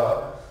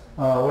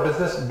what is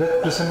this?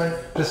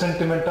 Death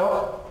presentiment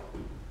of.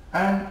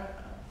 And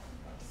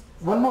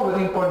one more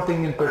very important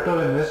thing in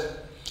petroleum is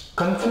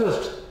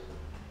confused.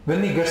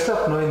 When he gets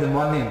up now in the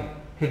morning,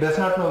 he does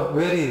not know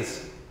where he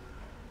is.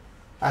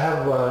 I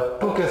have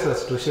two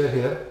cases to share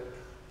here.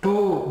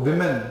 Two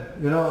women,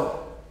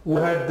 who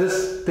had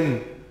this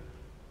thing.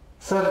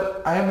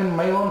 Sir, I am in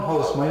my own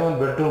house, my own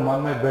bedroom,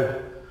 on my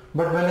bed.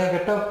 But when I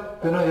get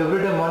up,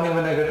 every day morning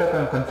when I get up, I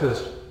am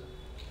confused.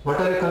 What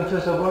are you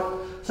confused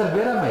about? Sir,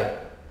 where am I?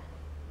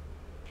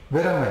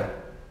 Where am I?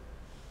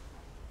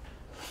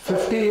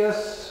 50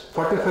 years,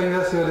 45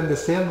 years, you are in the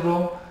same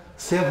room,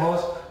 same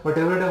house, but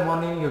every day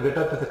morning you get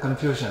up with a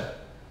confusion.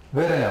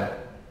 Where I am?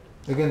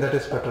 Again, that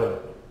is petroleum.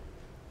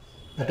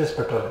 That is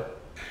petroleum.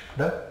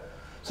 Done?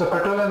 So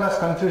petroleum has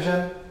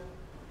confusion.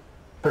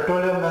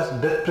 Petroleum has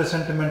death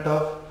presentiment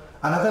of.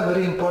 Another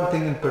very important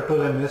thing in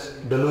petroleum is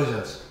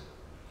delusions.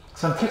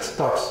 Some fixed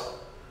thoughts.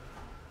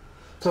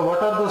 So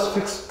what are those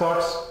fixed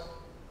thoughts?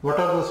 What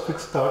are those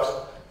fixed thoughts?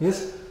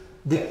 Is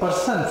the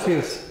person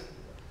feels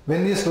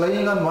when he is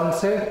lying on one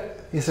side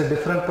is a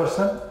different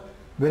person.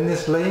 When he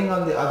is lying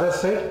on the other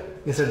side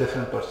is a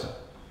different person.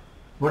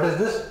 What is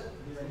this?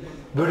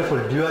 Beautiful.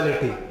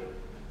 Duality.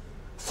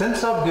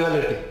 Sense of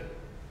duality.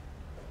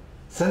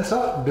 Sense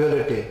of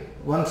duality.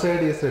 One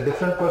side is a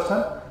different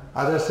person,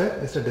 other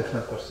side is a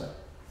different person.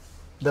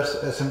 That's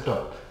a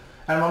symptom.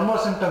 And one more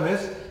symptom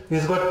is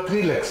he's got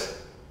 3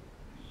 legs.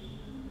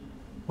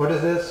 What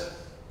is this?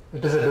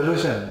 It is a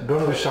delusion.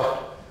 Don't be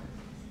shocked.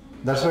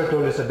 That's why I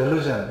told you it's a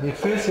delusion. He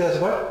feels he has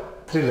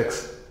got 3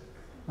 legs.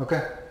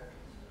 Okay?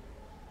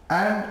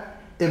 And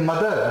a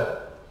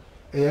mother,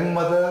 a young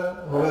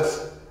mother who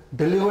was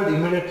delivered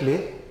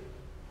immediately,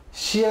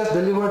 she has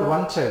delivered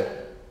one child.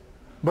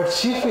 But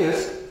she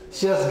feels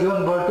she has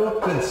given birth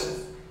to twins.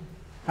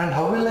 And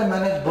how will I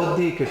manage both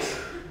the kids?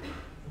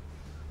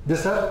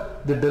 These are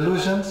the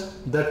delusions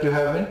that you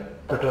have in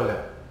petroleum.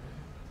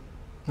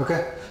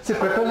 Okay? See,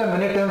 petroleum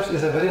many times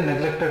is a very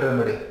neglected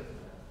remedy.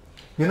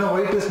 You know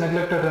why it is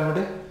neglected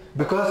remedy?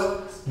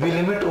 Because we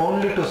limit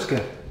only to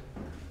skin.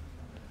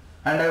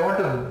 And I want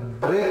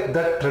to break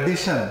that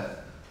tradition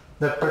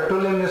that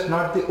petroleum is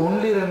not the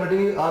only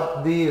remedy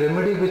or the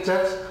remedy which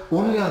acts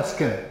only on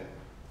skin.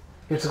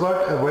 It's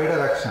got a wider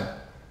action.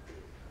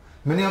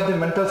 Many of the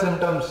mental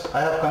symptoms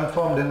I have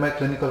confirmed in my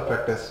clinical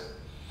practice.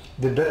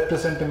 The death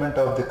presentiment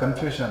of the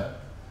confusion.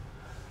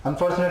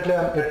 Unfortunately,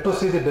 I am yet to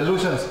see the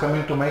delusions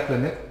coming to my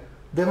clinic.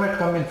 They might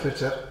come in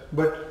future,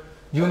 but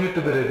you need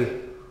to be ready.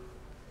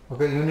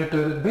 Okay, you need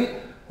to be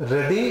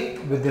ready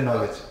with the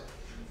knowledge.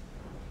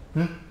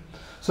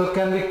 So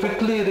can we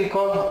quickly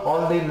recall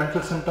all the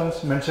mental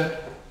symptoms mentioned?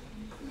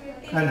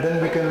 And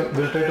then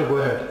we'll try to go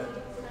ahead.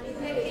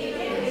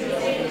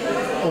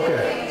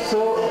 Okay,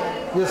 so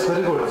yes,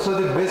 very good.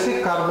 So the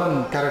basic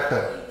carbon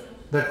character,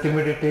 that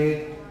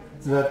timidity,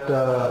 that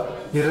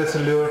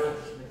irresolute,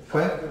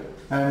 fine,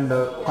 and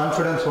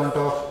confidence want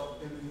of.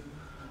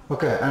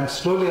 Okay, and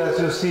slowly as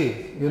you see,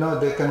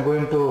 they can go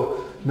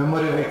into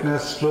memory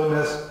weakness,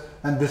 slowness,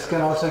 and this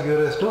can also give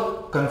rise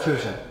to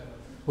confusion.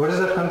 What is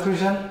that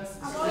confusion?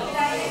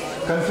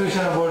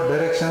 Confusion about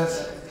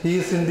directions. He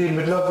is in the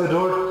middle of the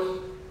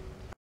road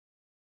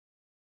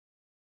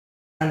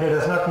and he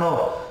does not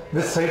know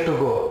which side to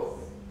go.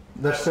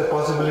 That's a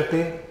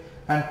possibility.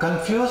 And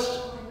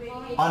confused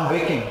on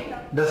waking,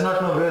 does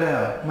not know where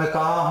I am. Main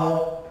kahan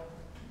hu?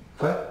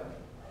 Fine.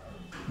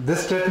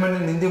 This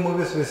statement in Hindi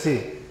movies we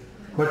see.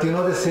 But you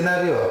know the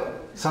scenario.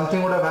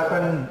 Something would have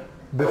happened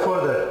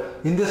before that.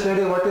 In this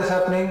lady, what is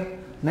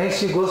happening? Night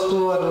she goes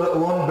to her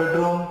own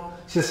bedroom.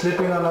 She is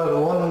sleeping on her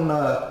own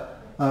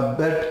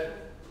bed.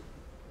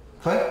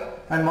 Fine.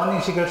 And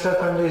morning she gets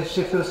up and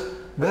she feels,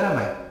 where am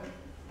I?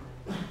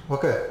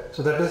 Okay.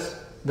 So that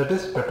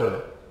is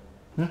petroleum.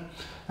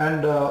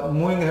 And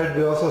moving ahead,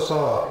 we also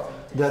saw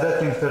the other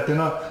things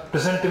that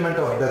presentiment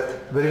of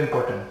death, very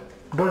important.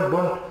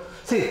 Don't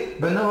see,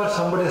 whenever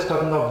somebody is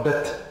talking of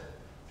death,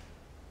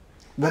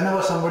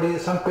 whenever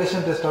some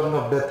patient is talking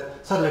of death,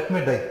 sir, let me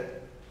die,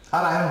 or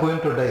I am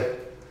going to die,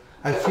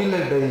 I feel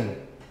like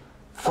dying.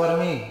 For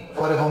me,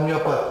 for a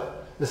homeopath,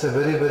 it's a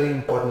very, very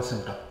important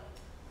symptom.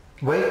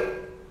 Why?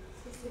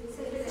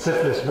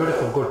 Syphilis.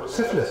 Beautiful, good.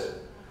 Syphilis.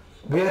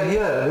 We are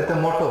here with a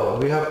motto,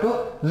 we have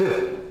to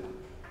live.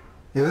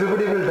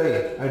 Everybody will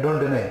die, I don't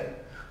deny.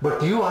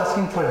 But you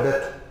asking for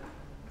death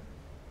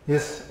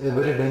is a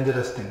very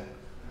dangerous thing.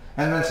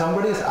 And when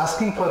somebody is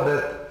asking for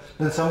death,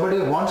 when somebody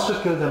wants to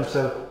kill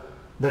themselves,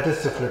 that is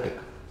syphilitic.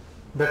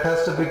 That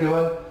has to be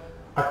given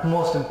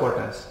utmost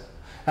importance.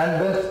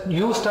 And when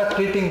you start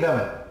treating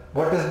them,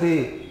 what is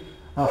the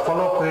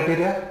follow-up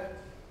criteria?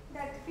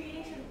 That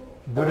feeling should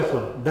go.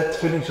 Beautiful. Death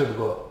feeling should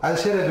go. I'll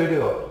share a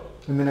video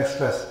in the next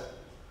class.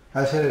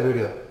 I'll share a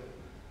video.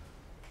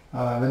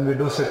 When we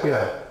do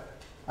sepia,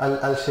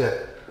 I'll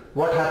share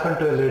what happened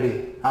to a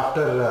lady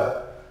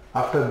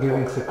after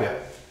giving sepia.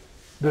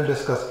 We'll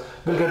discuss.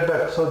 We'll get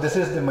back. So this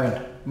is the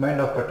mind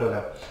of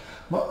petroleum.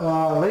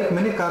 Like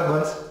many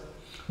carbons,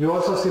 You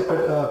also see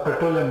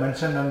petroleum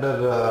mentioned under,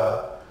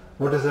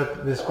 what is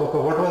that we spoke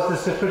of? What was the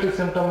syphilitic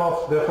symptom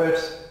of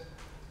graphites?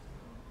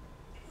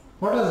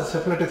 What is the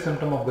syphilitic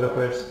symptom of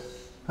graphites?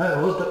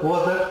 Who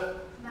was that?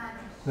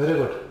 Very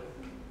good.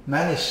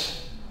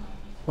 Mannish.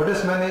 What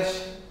is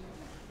mannish?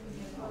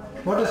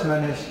 What is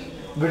mannish?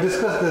 We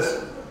discussed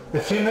this. A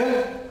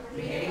female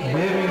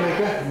behaving like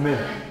a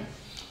male.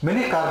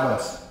 Many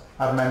carbons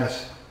are mannish.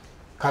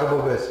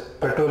 Carbo-base,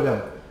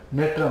 petroleum,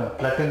 natrium,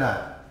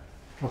 platina.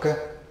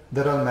 Okay? They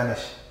are all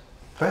mannish.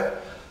 Right?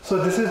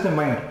 So this is the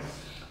mind.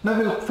 Now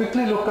we will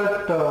quickly look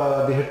at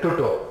the head to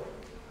toe.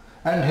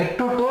 And head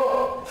to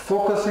toe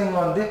focusing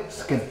on the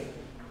skin.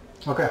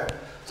 Okay?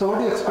 So what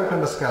do you expect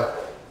on the scalp?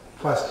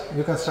 First,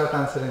 you can start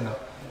answering now.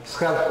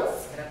 Scalp.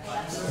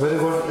 Very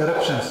good.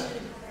 Eruptions.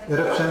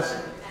 Eruptions.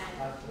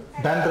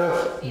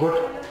 Dandruff.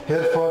 Good.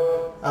 Hair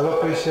fall.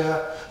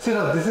 Alopecia. See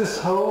now, this is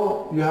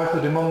how you have to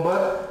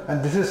remember,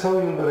 and this is how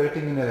you will be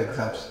writing in your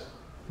exams.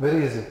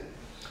 Very easy.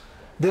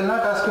 They will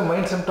not ask you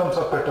mind symptoms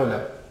of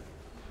petroleum.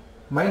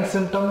 Mind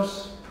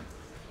symptoms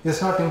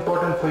is not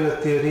important for your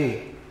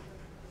theory,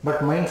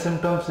 but mind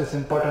symptoms is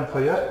important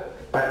for your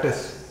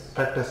practice.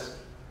 Practice.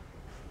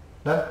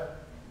 Done?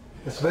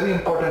 It's very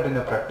important in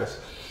your practice.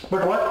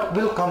 But what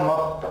will come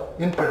up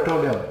in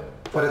petroleum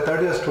for a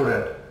third year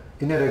student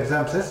in your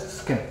exams is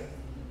skin.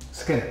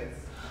 Skin.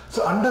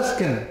 So under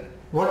skin,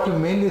 what you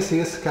mainly see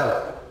is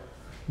scalp.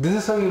 This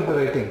is how you will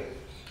be writing.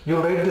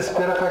 You write this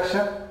pair of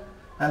action,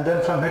 and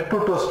then from head to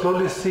toe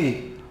slowly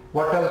see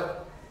what else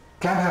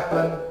can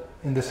happen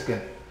in the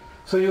skin.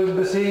 So you will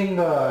be seeing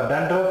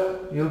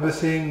dandruff, you will be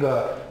seeing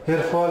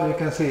hair fall, you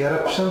can see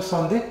eruptions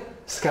on the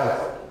scalp.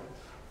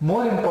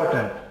 More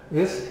important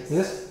is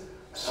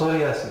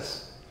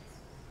psoriasis.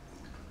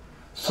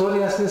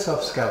 Psoriasis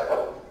of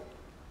scalp.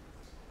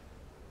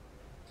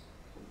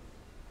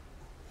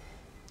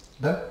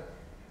 Done?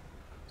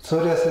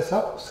 Psoriasis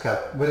of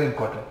scalp, very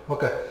important.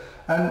 Okay.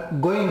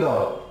 And going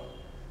down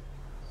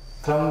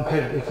from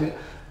head, if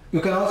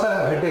you can also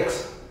have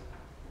headaches.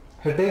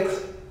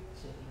 Headaches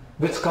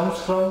which comes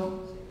from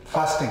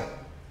fasting.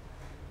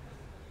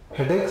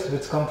 Headaches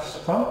which comes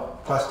from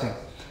fasting.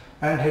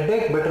 And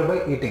headache better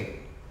by eating.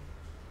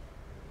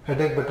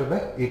 Headache better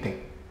by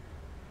eating.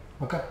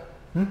 Okay.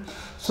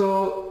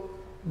 So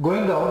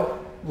going down,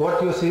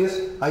 what you see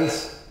is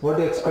eyes. What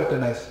do you expect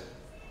in eyes?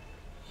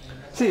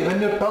 See,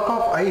 when you talk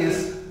of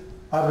eyes,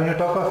 or when you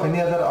talk of any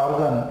other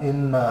organ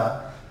in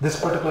this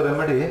particular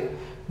remedy,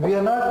 we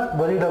are not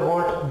worried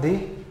about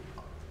the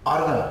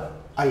organ,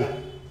 eye.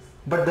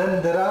 But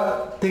then there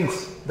are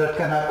things that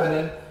can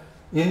happen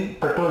in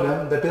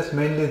petroleum, that is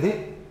mainly the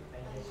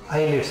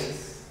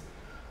eyelids,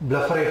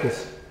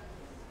 blepharitis.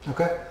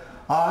 Okay?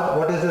 Or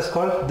what is this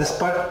called? This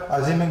part,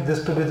 assuming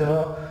this to be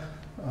the,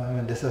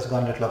 this has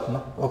gone little up,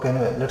 no? Okay,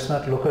 anyway, let's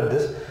not look at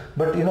this.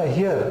 But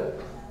here,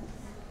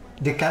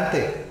 the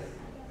canthae,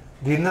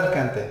 the inner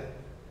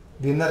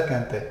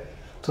canthae.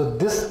 So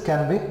this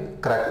can be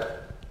cracked.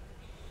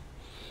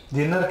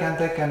 The inner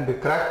canthae can be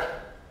cracked.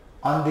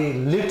 On the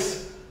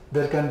lids,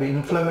 there can be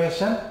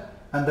inflammation,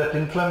 and that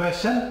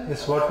inflammation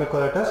is what we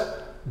call it as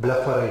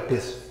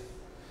blepharitis.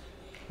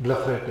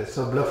 Blepharitis.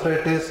 So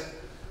blepharitis,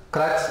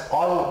 cracks,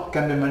 all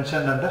can be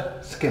mentioned under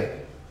skin.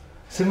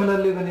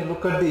 Similarly, when you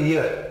look at the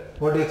ear,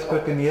 what do you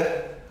expect in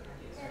ear?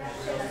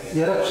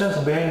 Eruptions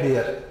behind the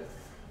ear.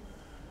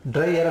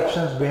 Dry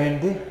eruptions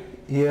behind the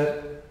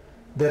ear.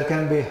 There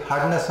can be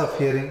hardness of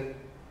hearing.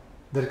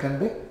 There can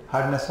be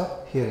hardness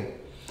of hearing.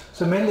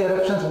 So mainly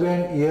eruptions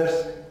behind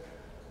ears.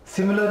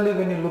 Similarly,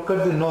 when you look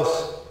at the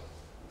nose,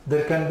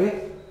 there can be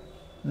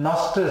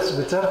nostrils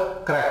which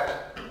are cracked.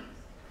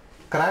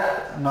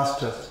 Cracked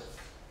nostrils.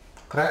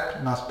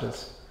 Cracked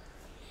nostrils.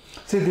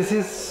 See, this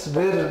is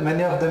where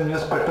many of them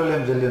use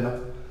petroleum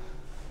gel,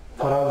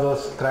 for all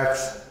those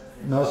cracks,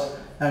 nose.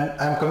 And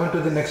I am coming to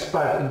the next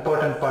part,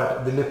 important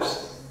part, the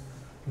lips.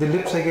 The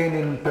lips again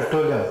in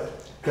petroleum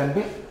can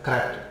be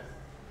cracked.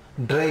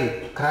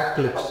 Dry, cracked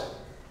lips.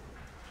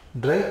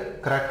 Dry,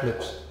 cracked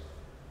lips.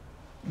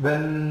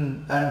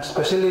 And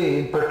especially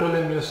in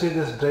petroleum you see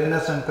this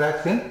dryness and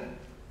cracks in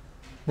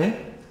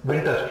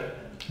winter,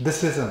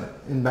 this season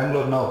in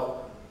Bangalore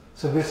now.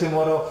 So we see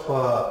more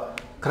of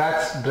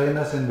cracks,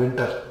 dryness in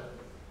winter,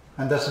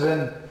 and that's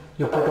when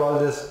you put all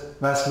this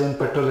Vaseline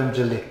petroleum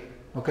jelly.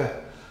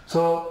 Okay,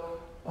 so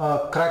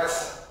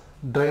cracks,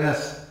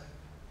 dryness,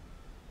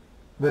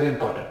 very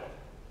important.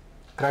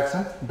 Cracks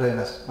and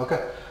dryness.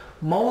 Okay,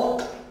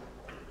 mouth,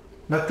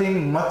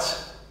 nothing much,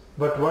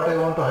 but what I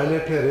want to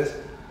highlight here is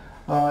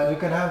you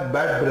can have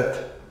bad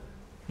breath.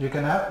 You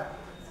can have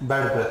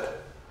bad breath.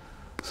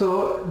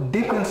 So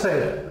deep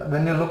inside,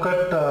 when you look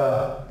at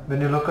the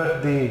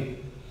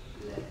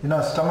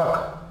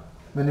stomach,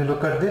 when you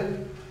look at the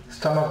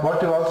stomach,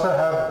 what you also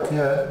have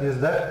here is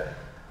that,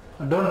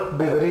 don't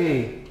be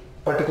very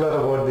particular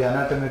about the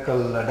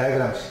anatomical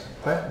diagrams,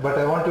 right? But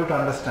I want you to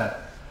understand,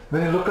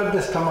 when you look at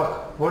the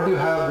stomach, what do you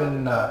have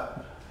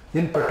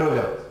in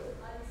petroleum?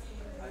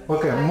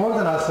 Okay, more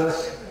than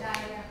ulcers,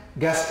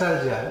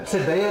 gastralgia.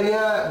 Say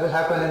diarrhea will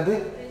happen in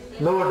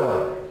the lower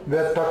down. We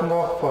are talking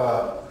of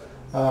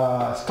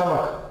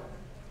stomach,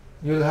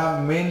 you will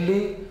have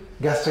mainly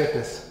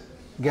gastritis,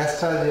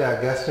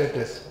 gastralgia,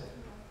 gastritis.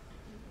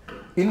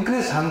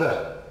 Increased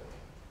hunger,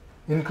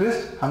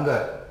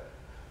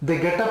 they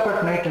get up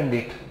at night and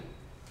eat.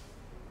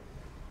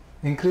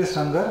 Increased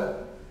hunger,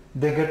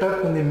 they get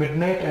up in the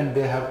midnight and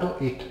they have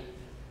to eat.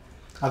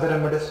 Other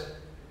remedies?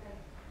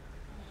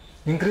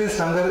 Increased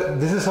hunger,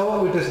 this is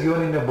how it is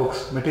given in the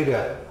books,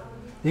 material.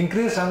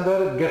 Increased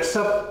hunger, gets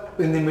up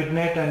in the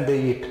midnight and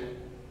they eat.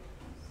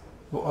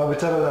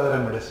 Which are the other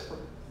remedies?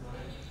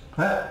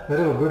 Huh?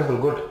 Very good, beautiful,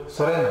 good.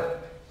 Sorenum,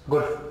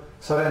 good.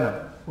 Sorenum,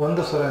 one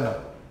the sorenum.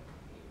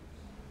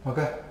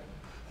 Okay.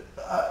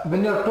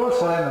 When you are told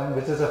sorenum,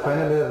 which is a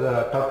final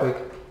year topic,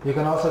 you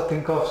can also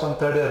think of some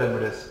third year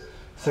remedies,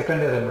 second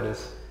year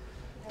remedies.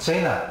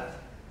 China,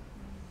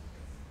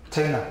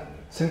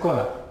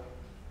 cinchona,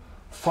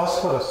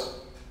 phosphorus.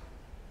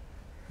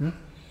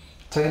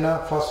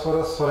 China,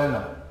 phosphorus,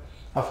 sorenum.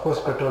 Of course,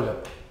 petroleum.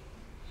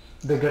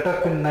 They get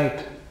up in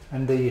night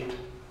and they eat.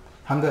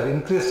 Hunger,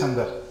 increased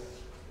hunger.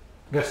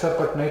 Gets up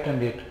at night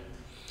and eat.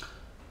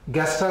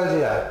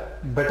 Gastralgia,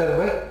 better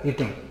by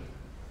eating.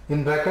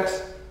 In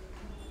brackets,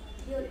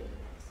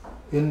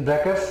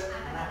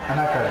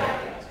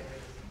 anacardia.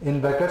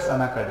 In brackets,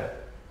 anacardia.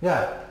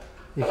 Yeah.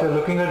 If you are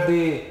looking at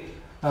the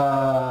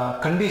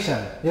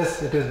condition,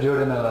 yes, it is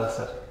duodenal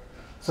ulcer.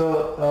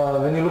 So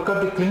when you look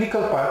at the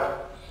clinical part,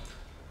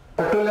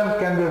 petroleum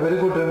can be a very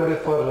good remedy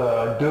for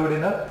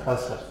duodenal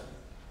ulcer.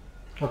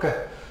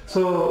 Okay.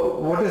 So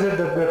what is it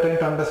that we are trying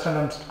to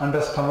understand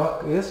under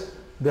stomach is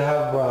they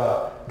have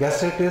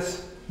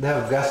gastritis, they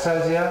have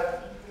gastralgia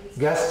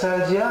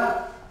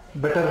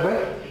better by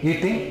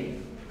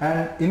eating,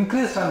 and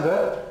increased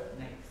hunger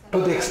to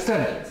the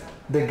extent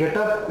they get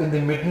up in the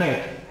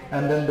midnight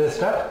and then they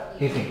start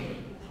eating.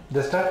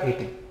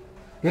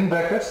 In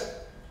brackets,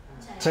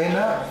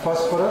 China,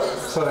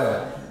 phosphorus,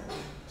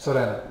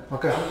 sorenum.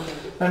 Okay.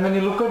 And when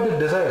you look at the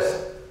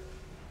desires,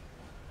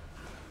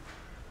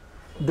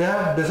 they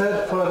have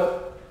desire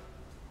for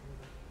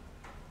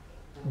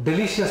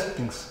delicious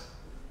things.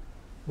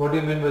 What do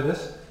you mean by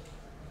this?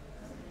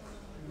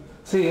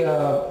 See,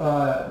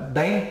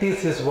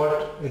 dainties is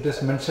what it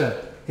is mentioned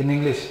in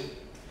English.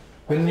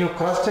 When you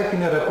cross-check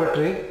in your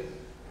repertory,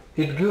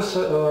 it gives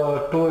to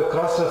a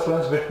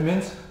cross-reference which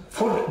means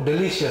food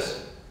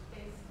delicious,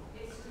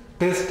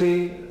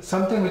 tasty,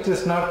 something which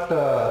is not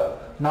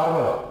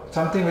normal,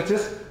 something which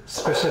is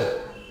special.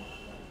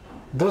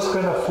 Those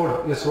kind of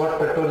food is what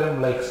petroleum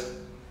likes.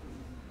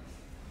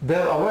 They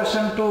have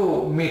aversion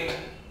to meat.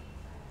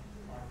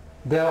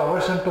 They have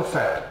aversion to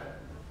fat.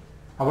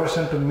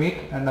 Aversion to meat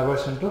and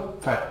aversion to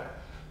fat.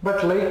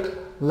 But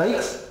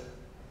likes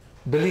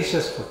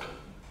delicious food.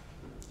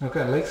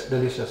 Okay, likes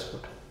delicious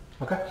food.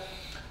 Okay.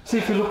 See,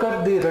 if you look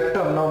at the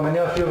rectum, now many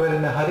of you were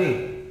in a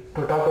hurry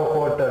to talk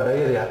about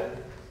diarrhea.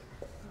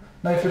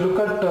 Now if you look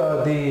at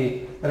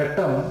the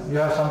rectum, you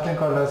have something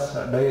called as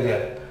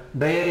diarrhea.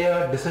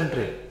 Diarrhea,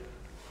 dysentery.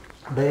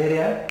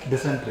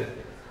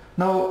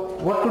 Now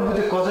what could be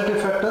the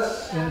causative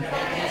factors?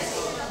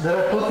 There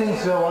are two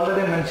things we have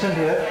already mentioned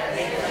here.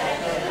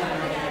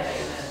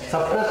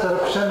 Suppressed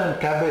eruption and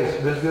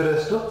cabbage will give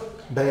rise to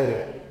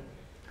diarrhea.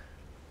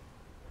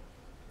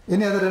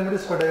 Any other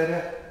remedies for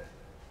diarrhea?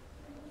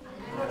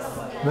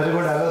 Very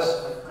good,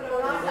 Alice.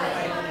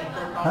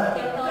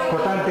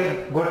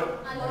 Crotantic, good.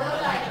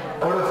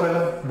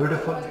 Podophyllum,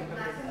 beautiful.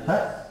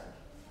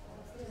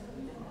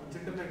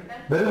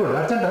 Very good.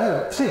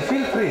 Argentum, see,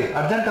 feel free.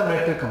 Argentum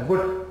nitricum,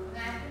 good.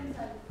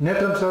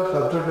 Natrum salts,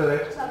 absolutely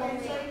right.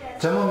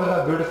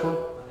 Chamomilla, beautiful.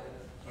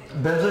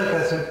 Benzoic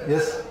acid,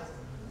 yes.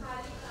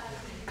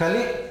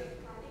 Kali,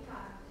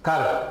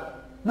 carb.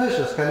 No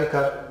issues, kali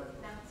carb.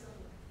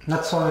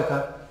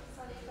 Natsomica,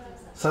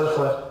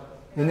 sulfur.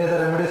 Any other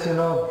remedies you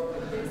know?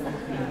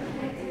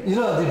 You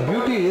know, the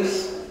beauty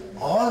is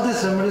all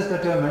these remedies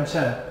that you have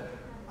mentioned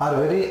are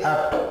very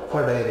apt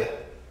for diarrhea.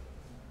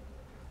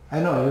 I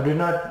know you did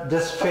not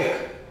just fake.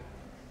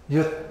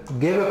 You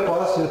gave a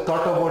pause, you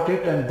thought about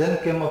it and then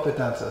came up with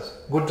answers.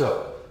 Good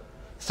job.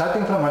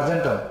 Starting from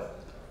argentum.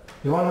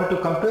 You want me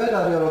to compare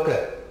or you are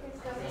okay?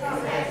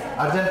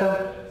 Argentum?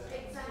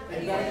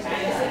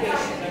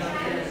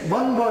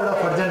 One word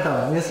of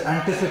argentum is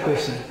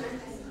anticipation.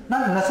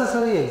 Not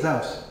necessary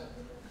exams.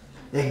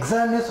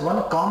 Exam is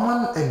one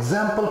common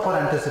example for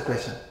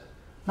anticipation.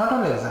 Not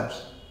only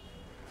exams.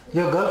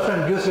 Your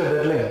girlfriend gives you a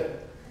deadline.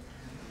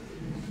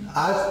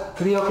 At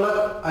 3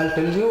 o'clock, I'll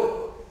tell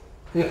you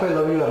if I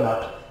love you or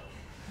not.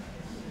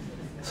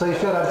 So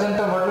if you are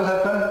argentum, what will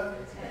happen?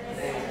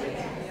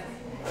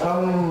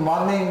 From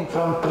morning,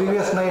 from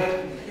previous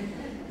night,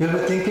 you'll be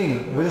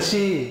thinking, will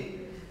she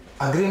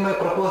agree my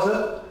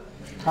proposal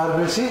or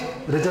will she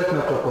reject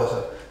my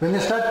proposal? When you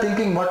start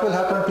thinking what will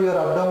happen to your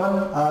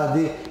abdomen,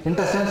 the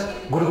intestines,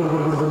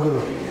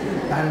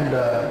 and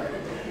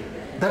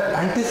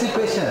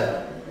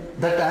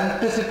that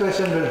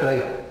anticipation will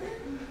drive.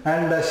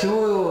 And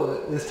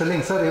Shivu is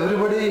telling, sir,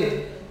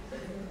 everybody,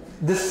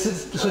 this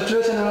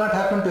situation will not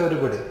happen to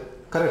everybody.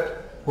 Correct.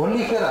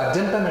 Only if you are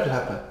argentum it will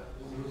happen.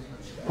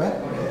 Right?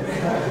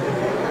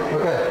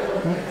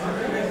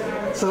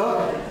 So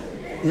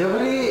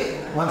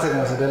one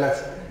second,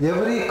 relax.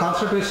 Every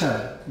constitution,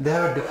 they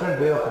have a different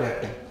way of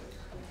reacting.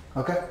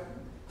 Okay,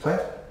 fine.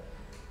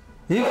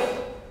 If,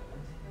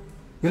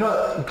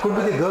 it could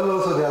be the girl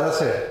also the other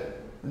side.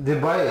 The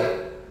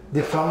boy,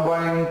 the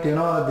flamboyant,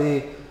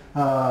 the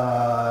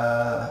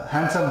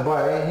handsome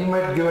boy, he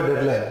might give a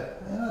deadline.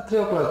 3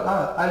 o'clock,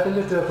 I'll tell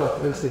you 3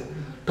 o'clock, we'll see.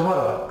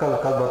 Tomorrow, kal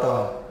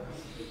batao.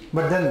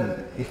 But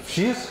then, if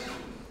she is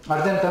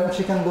argentum,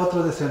 she can go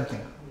through the same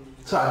thing.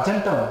 So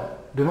argentum,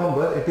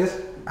 remember, it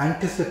is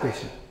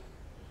anticipation.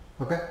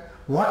 Okay?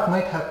 What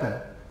might happen?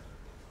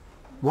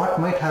 What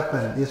might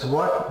happen is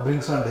what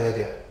brings on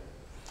diarrhea.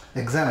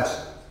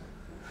 Exams.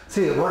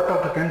 See what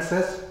Dr. Kent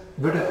says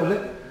beautifully.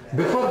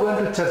 Before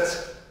going to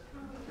church.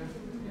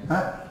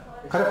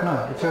 Correct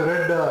now? If you have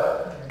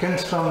read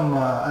Kent's from,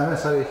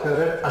 if you have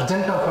read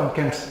argentum from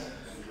Kent's,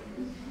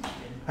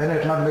 I know it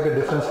will not make a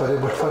difference for you,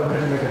 but for me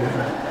it will make a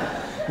difference.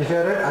 If you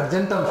have read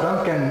argentum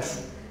from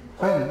Kent's,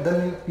 fine,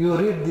 then you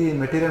read the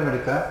Materia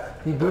Medica,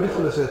 he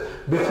beautifully says,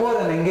 before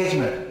an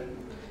engagement.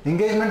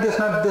 Engagement is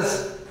not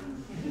this,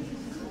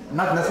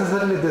 not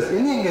necessarily this,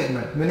 any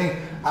engagement, meaning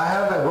I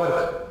have a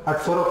work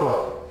at 4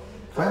 o'clock,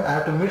 fine, I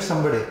have to meet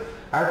somebody,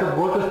 I have to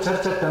go to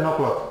church at 10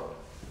 o'clock,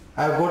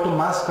 I go to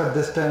mosque at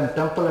this time,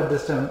 temple at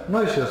this time,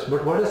 no issues,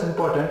 but what is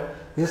important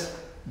is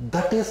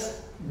that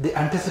is the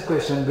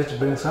anticipation which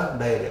brings on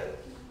diarrhea.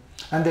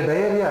 And the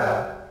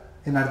diarrhea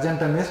in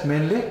argentum is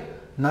mainly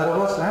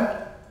nervous and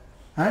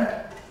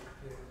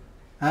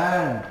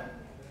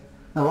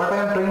now what I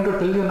am trying to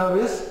tell you now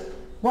is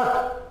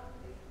what?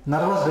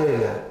 Nervous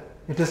diarrhea.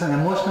 It is an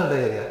emotional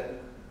diarrhea.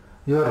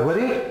 You are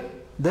worried,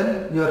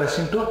 then you are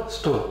rushing to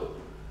stool.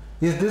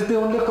 Is this the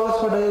only cause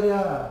for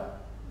diarrhea?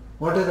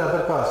 What is the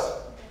other cause?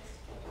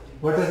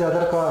 What is the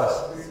other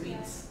cause?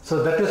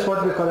 So that is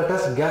what we call it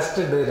as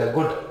gastric diarrhea,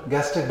 good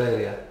gastric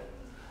diarrhea.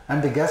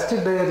 And the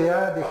gastric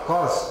diarrhea, the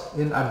cause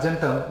in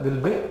argentum will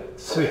be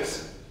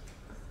sweets.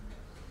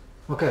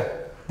 Okay.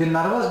 The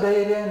nervous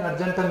diarrhea in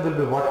argentum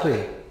will be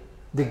watery.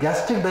 The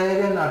gastric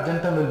diarrhea in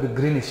argentum will be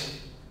greenish.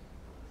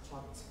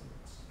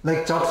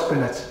 Like chopped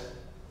spinach.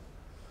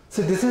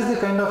 See, this is the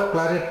kind of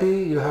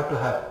clarity you have to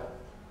have.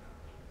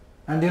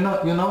 And you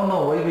now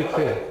know why we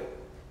fail.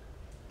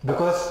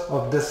 Because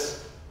of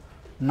this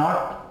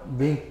not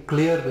being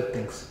clear with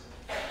things.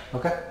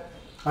 Okay?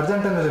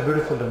 Argentum is a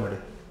beautiful remedy.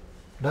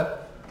 Done?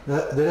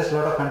 There is a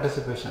lot of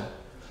anticipation.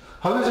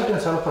 How is it in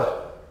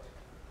sulfur?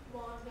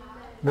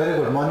 Very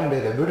good. Morning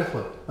diarrhea.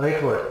 Beautiful.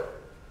 Right word.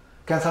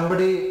 Can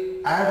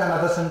somebody add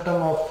another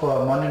symptom of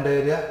morning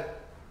diarrhea?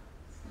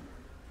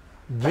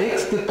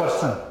 Wakes the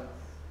person,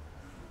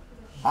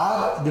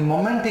 or the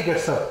moment he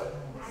gets up,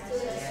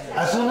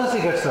 as soon as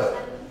he gets up.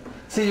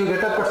 See, you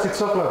get up at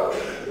 6 o'clock,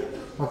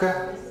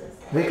 okay?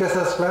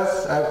 VKSS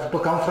class, I have to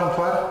come from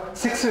far,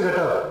 6 you get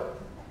up,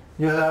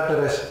 you have to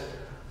rest.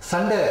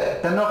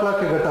 Sunday, 10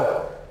 o'clock you get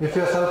up, if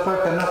you are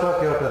sulfur, 10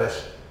 o'clock you have to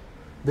rest.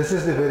 This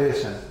is the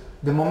variation,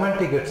 the moment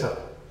he gets up,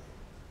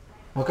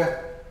 okay?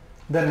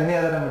 Then any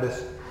other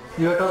remedies?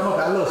 You are talking of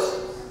aloes.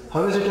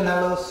 How is it in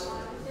aloes?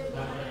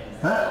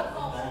 Huh?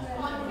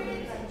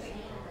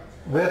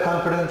 Where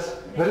confidence?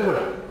 Very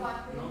good.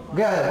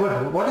 Yeah,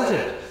 good. What is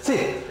it?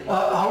 See,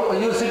 how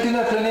you sit in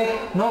a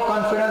clinic, no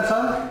confidence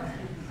on?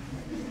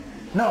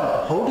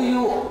 Now, how do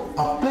you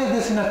apply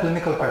this in a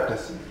clinical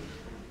practice?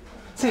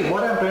 See,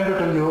 what I am trying to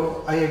tell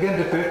you, I again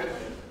repeat,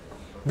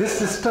 this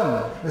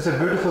system is a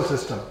beautiful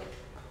system.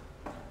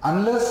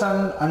 Unless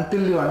and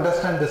until you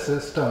understand the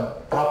system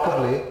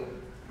properly,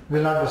 you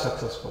will not be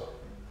successful.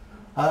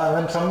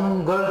 When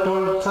some girl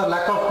told, sir,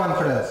 lack of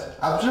confidence,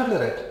 absolutely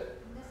right.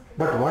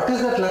 But what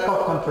is that lack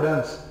of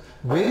confidence?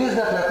 Where is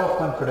that lack of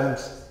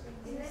confidence?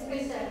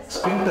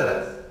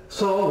 Sphincter.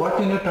 So what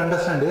you need to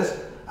understand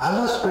is,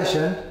 aloes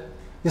patient,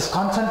 his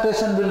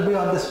concentration will be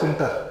on the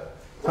sphincter.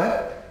 Fine?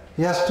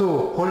 He has to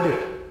hold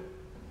it.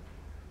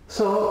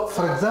 So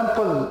for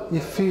example,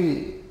 if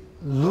he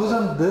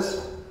loosens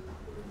this,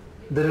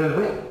 there will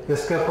be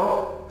escape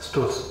of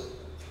stools.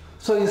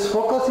 So his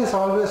focus is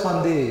always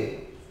on the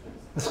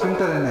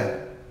sphincter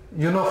inner.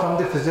 You know from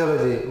the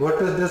physiology,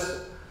 what is this?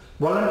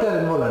 Voluntary or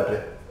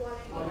involuntary?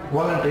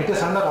 Voluntary. It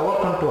is under our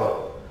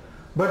control.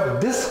 But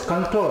this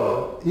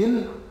control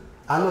in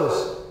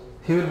aloes,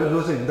 he will be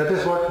losing. That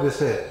is what we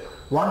say.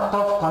 Want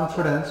of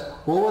confidence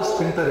over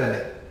sphincter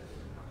inner.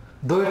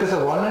 Though it is a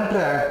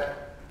voluntary act,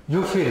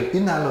 you feel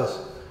in aloes,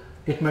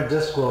 it might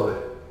just go away.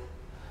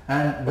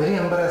 And very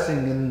embarrassing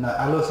in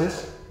aloes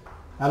is,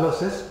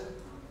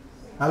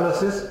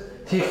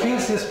 he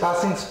feels he is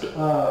passing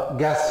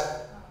gas.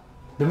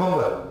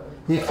 Remember,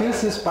 he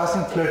feels he is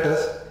passing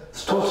flatus,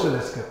 stools will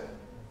escape.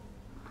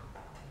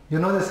 You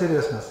know the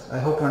seriousness. I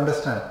hope you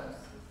understand.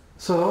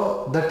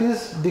 So that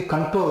is the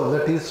control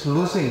that is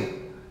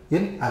losing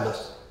in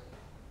aloes.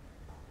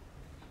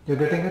 You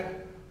getting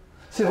it?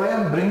 See, why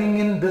I am bringing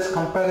in this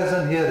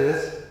comparison here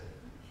is,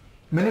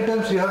 many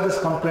times you have this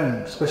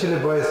complaint, especially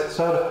boys,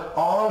 sir,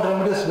 all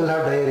remedies will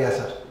have diarrhea,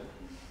 sir.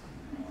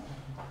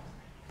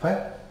 Fine?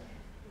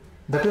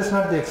 That is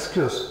not the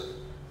excuse.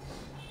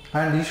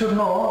 And you should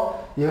know,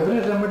 every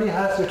remedy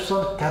has its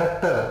own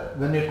character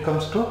when it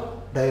comes to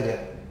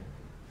diarrhea.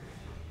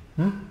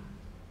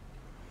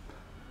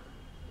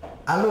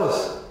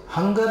 Aloes,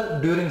 hunger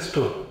during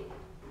stool.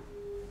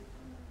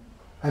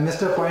 I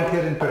missed a point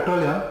here in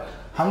petroleum.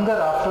 Hunger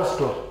after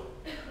stool.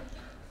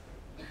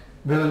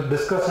 We will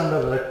discuss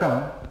under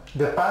rectum.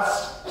 They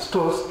pass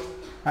stools,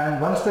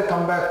 and once they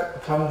come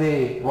back from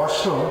the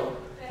washroom,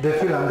 they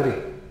feel hungry.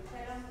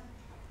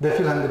 They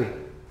feel hungry.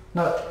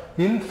 Now,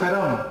 in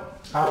ferrum,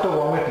 after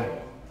vomiting,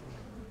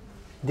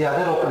 the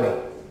other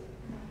opening.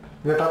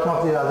 We are talking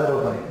of the other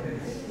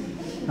opening.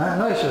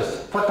 No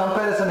issues. For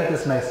comparison, it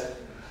is nice.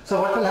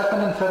 So what will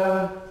happen in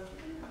ferrum?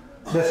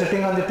 They are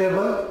sitting on the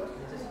table,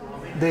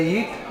 they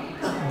eat,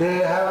 they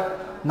have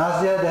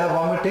nausea, they have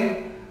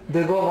vomiting,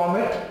 they go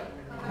vomit,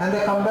 and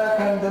they come back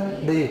and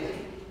then they eat.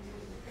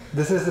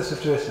 This is the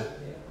situation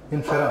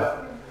in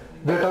ferrum.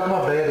 We are talking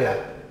of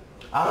diarrhea.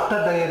 After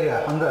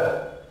diarrhea,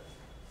 hunger.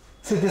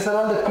 See, these are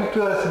all the quick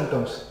cure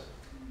symptoms.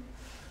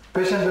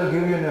 Patient will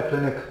give you in a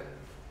clinic,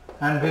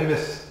 and we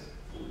miss,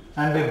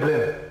 and we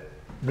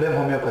blame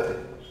homeopathy.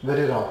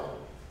 Very wrong.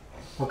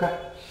 Okay?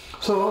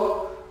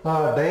 So,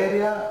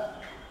 diarrhea,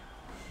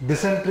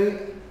 dysentery,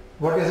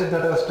 what is it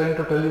that I was trying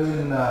to tell you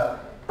in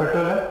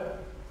petroleum?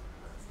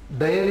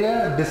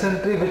 Diarrhea,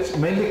 dysentery, which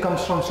mainly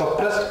comes from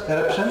suppressed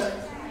eruptions,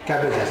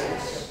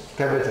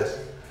 cabbages.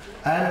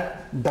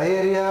 And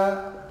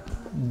diarrhea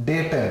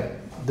daytime.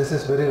 This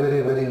is very,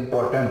 very, very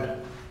important.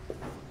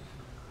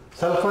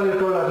 Sulfur you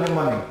told early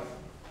morning.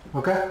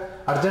 Okay?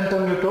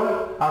 Argentum you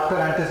told after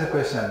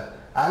anticipation.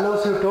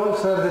 Aloes you told,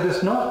 sir, there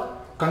is no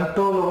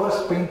control over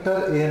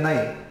sphincter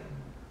ani.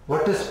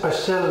 What is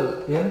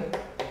special in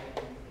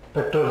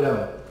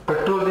petroleum?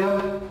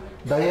 Petroleum,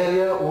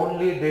 diarrhea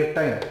only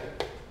daytime.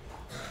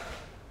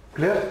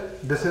 Clear?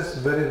 This is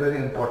very, very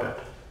important.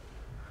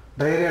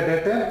 Diarrhea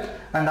daytime,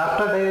 and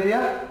after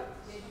diarrhea,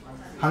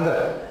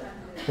 hunger.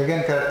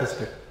 Again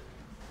characteristic.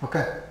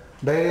 Okay?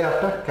 Diarrhea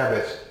after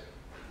cabbage.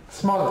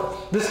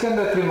 Small. This can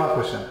be a 3-mark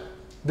question.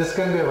 This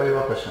can be a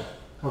viva question.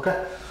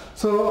 Okay?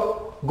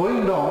 So,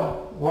 going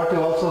down, what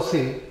you also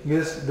see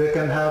is they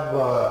can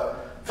have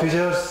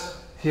fissures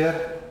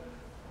here,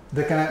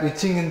 they can have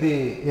itching in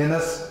the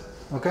anus,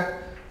 okay,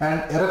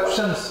 and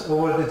eruptions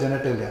over the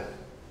genitalia.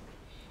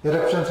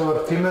 Eruptions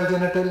over female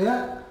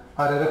genitalia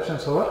or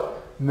eruptions over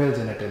male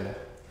genitalia.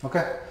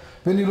 Okay.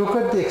 When you look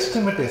at the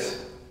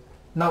extremities,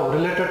 now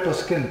related to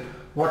skin,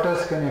 what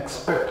else can you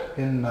expect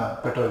in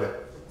petroleum?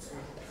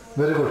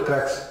 Very good,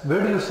 cracks.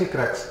 Where do you see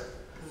cracks?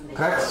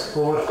 Cracks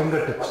over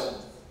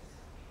fingertips.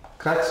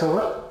 Cracks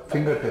over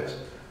fingertips.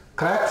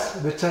 Cracks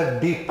which are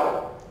deep.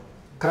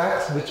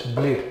 Cracks which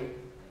bleed.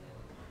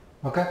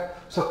 Okay.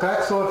 So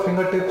cracks over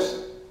fingertips,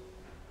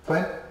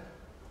 fine.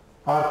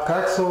 Or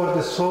cracks over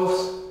the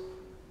soles,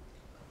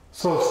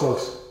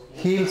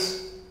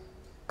 heels,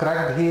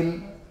 cracked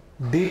heel,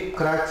 deep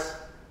cracks,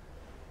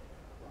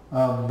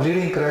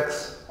 bleeding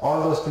cracks,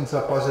 all those things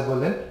are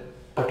possible in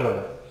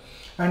petroleum.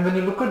 And when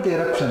you look at the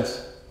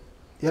eruptions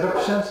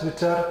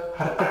which are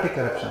herpetic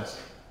eruptions,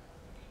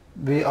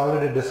 we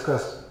already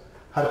discussed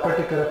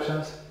herpetic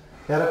eruptions,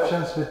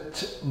 eruptions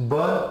which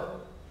burn,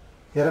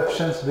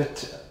 eruptions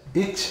which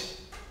itch,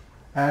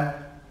 and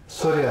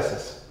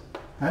psoriasis.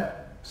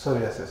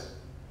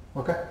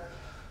 Okay.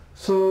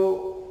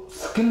 So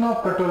skin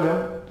of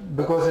petroleum,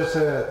 because it's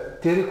a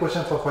theory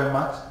question for 5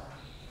 marks,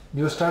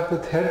 you start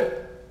with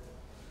head,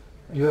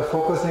 you are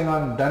focusing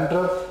on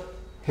dandruff,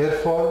 hair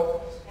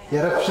fall,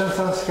 eruptions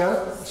on scalp,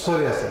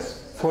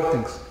 psoriasis, 4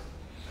 things.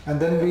 And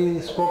then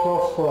we spoke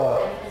of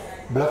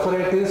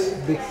blepharitis,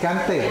 the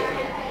canthi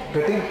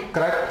getting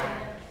cracked,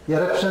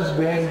 eruptions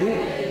behind the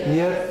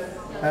ear,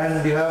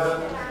 and you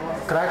have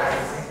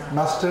cracked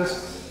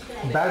nostrils,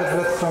 bad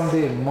breath from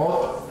the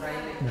mouth,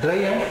 dry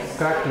and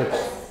cracked lips.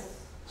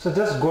 So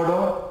just go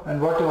down,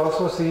 and what you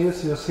also see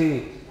is you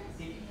see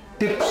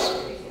tips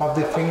of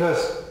the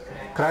fingers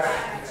cracked,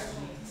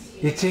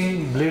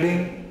 itching,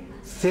 bleeding.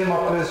 Same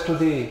applies to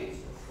the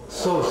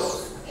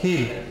soles,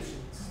 heel,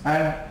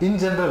 and in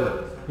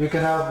general you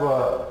can have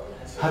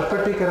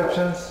herpetic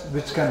eruptions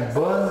which can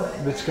burn,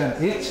 which can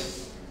itch,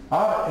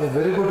 or a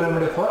very good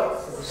remedy for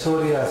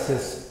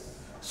psoriasis.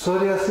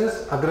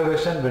 Psoriasis,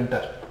 aggravation,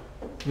 winter,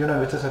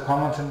 which is a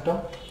common symptom,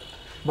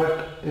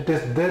 but it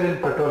is there in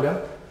petroleum.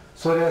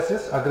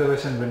 Psoriasis,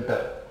 aggravation,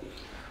 winter.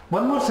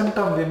 One more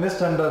symptom we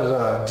missed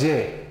under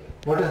J.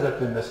 What is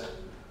that we missed?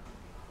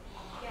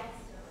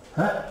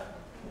 Huh?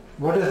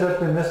 What is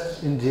that we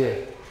missed in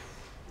J?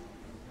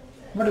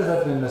 What is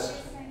that we missed?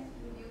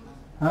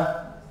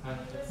 Huh?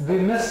 We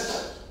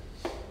missed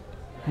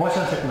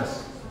motion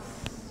sickness.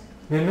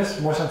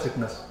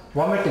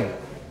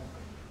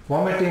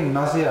 Vomiting,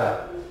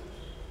 nausea.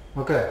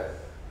 Okay.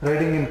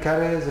 Riding in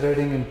carriage,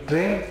 riding in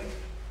train,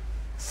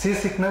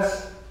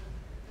 seasickness.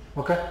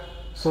 Okay.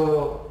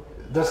 So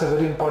that's a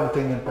very important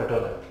thing in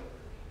petroleum.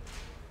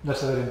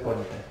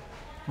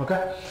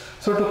 Okay.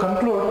 So to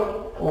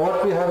conclude,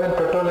 what we have in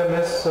petroleum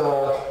is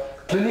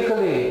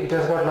clinically it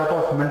has got a lot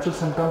of mental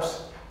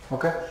symptoms.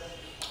 Okay.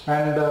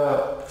 And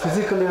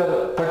physically,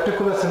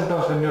 particular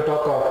symptoms when you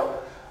talk of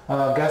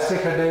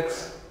gastric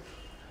headaches,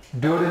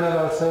 duodenal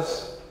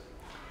ulcers,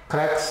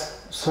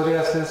 cracks,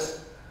 psoriasis,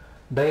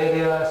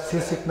 diarrhea,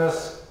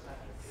 seasickness,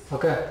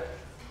 okay,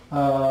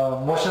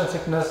 motion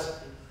sickness.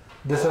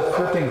 These are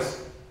few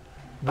things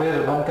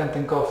where one can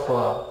think of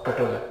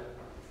petroleum.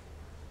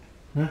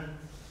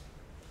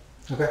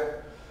 Okay.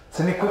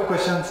 So any quick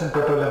questions in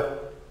petroleum?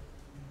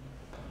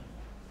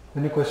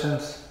 Any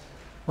questions?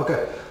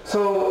 Okay.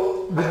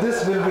 So with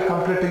this we'll be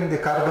completing the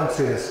carbon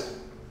series.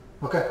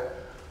 Okay.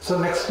 So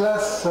next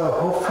class,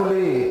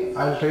 hopefully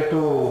I'll try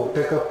to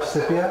take up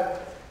sepia.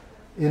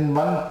 In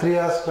 3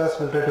 hours class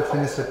we'll try to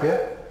finish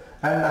sepia,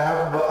 and I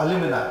have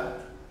alumina,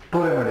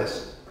 2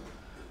 remedies.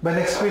 By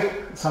next week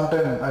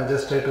sometime I'll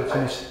just try to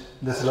finish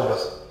the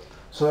syllabus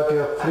so that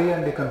you are free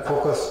and you can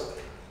focus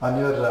on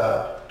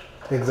your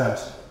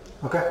exams.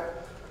 Okay.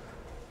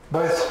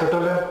 Boys,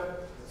 petroleum,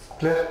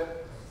 clear?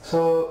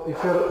 So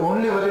if you are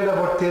only worried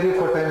about theory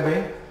for time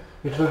being,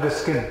 it will be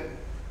skin.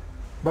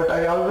 But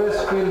I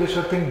always feel you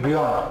should think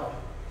beyond.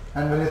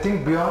 And when you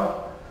think beyond,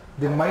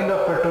 the mind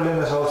of petroleum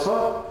is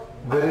also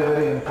very,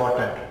 very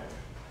important.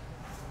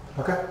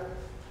 Okay?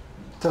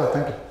 So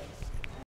thank you.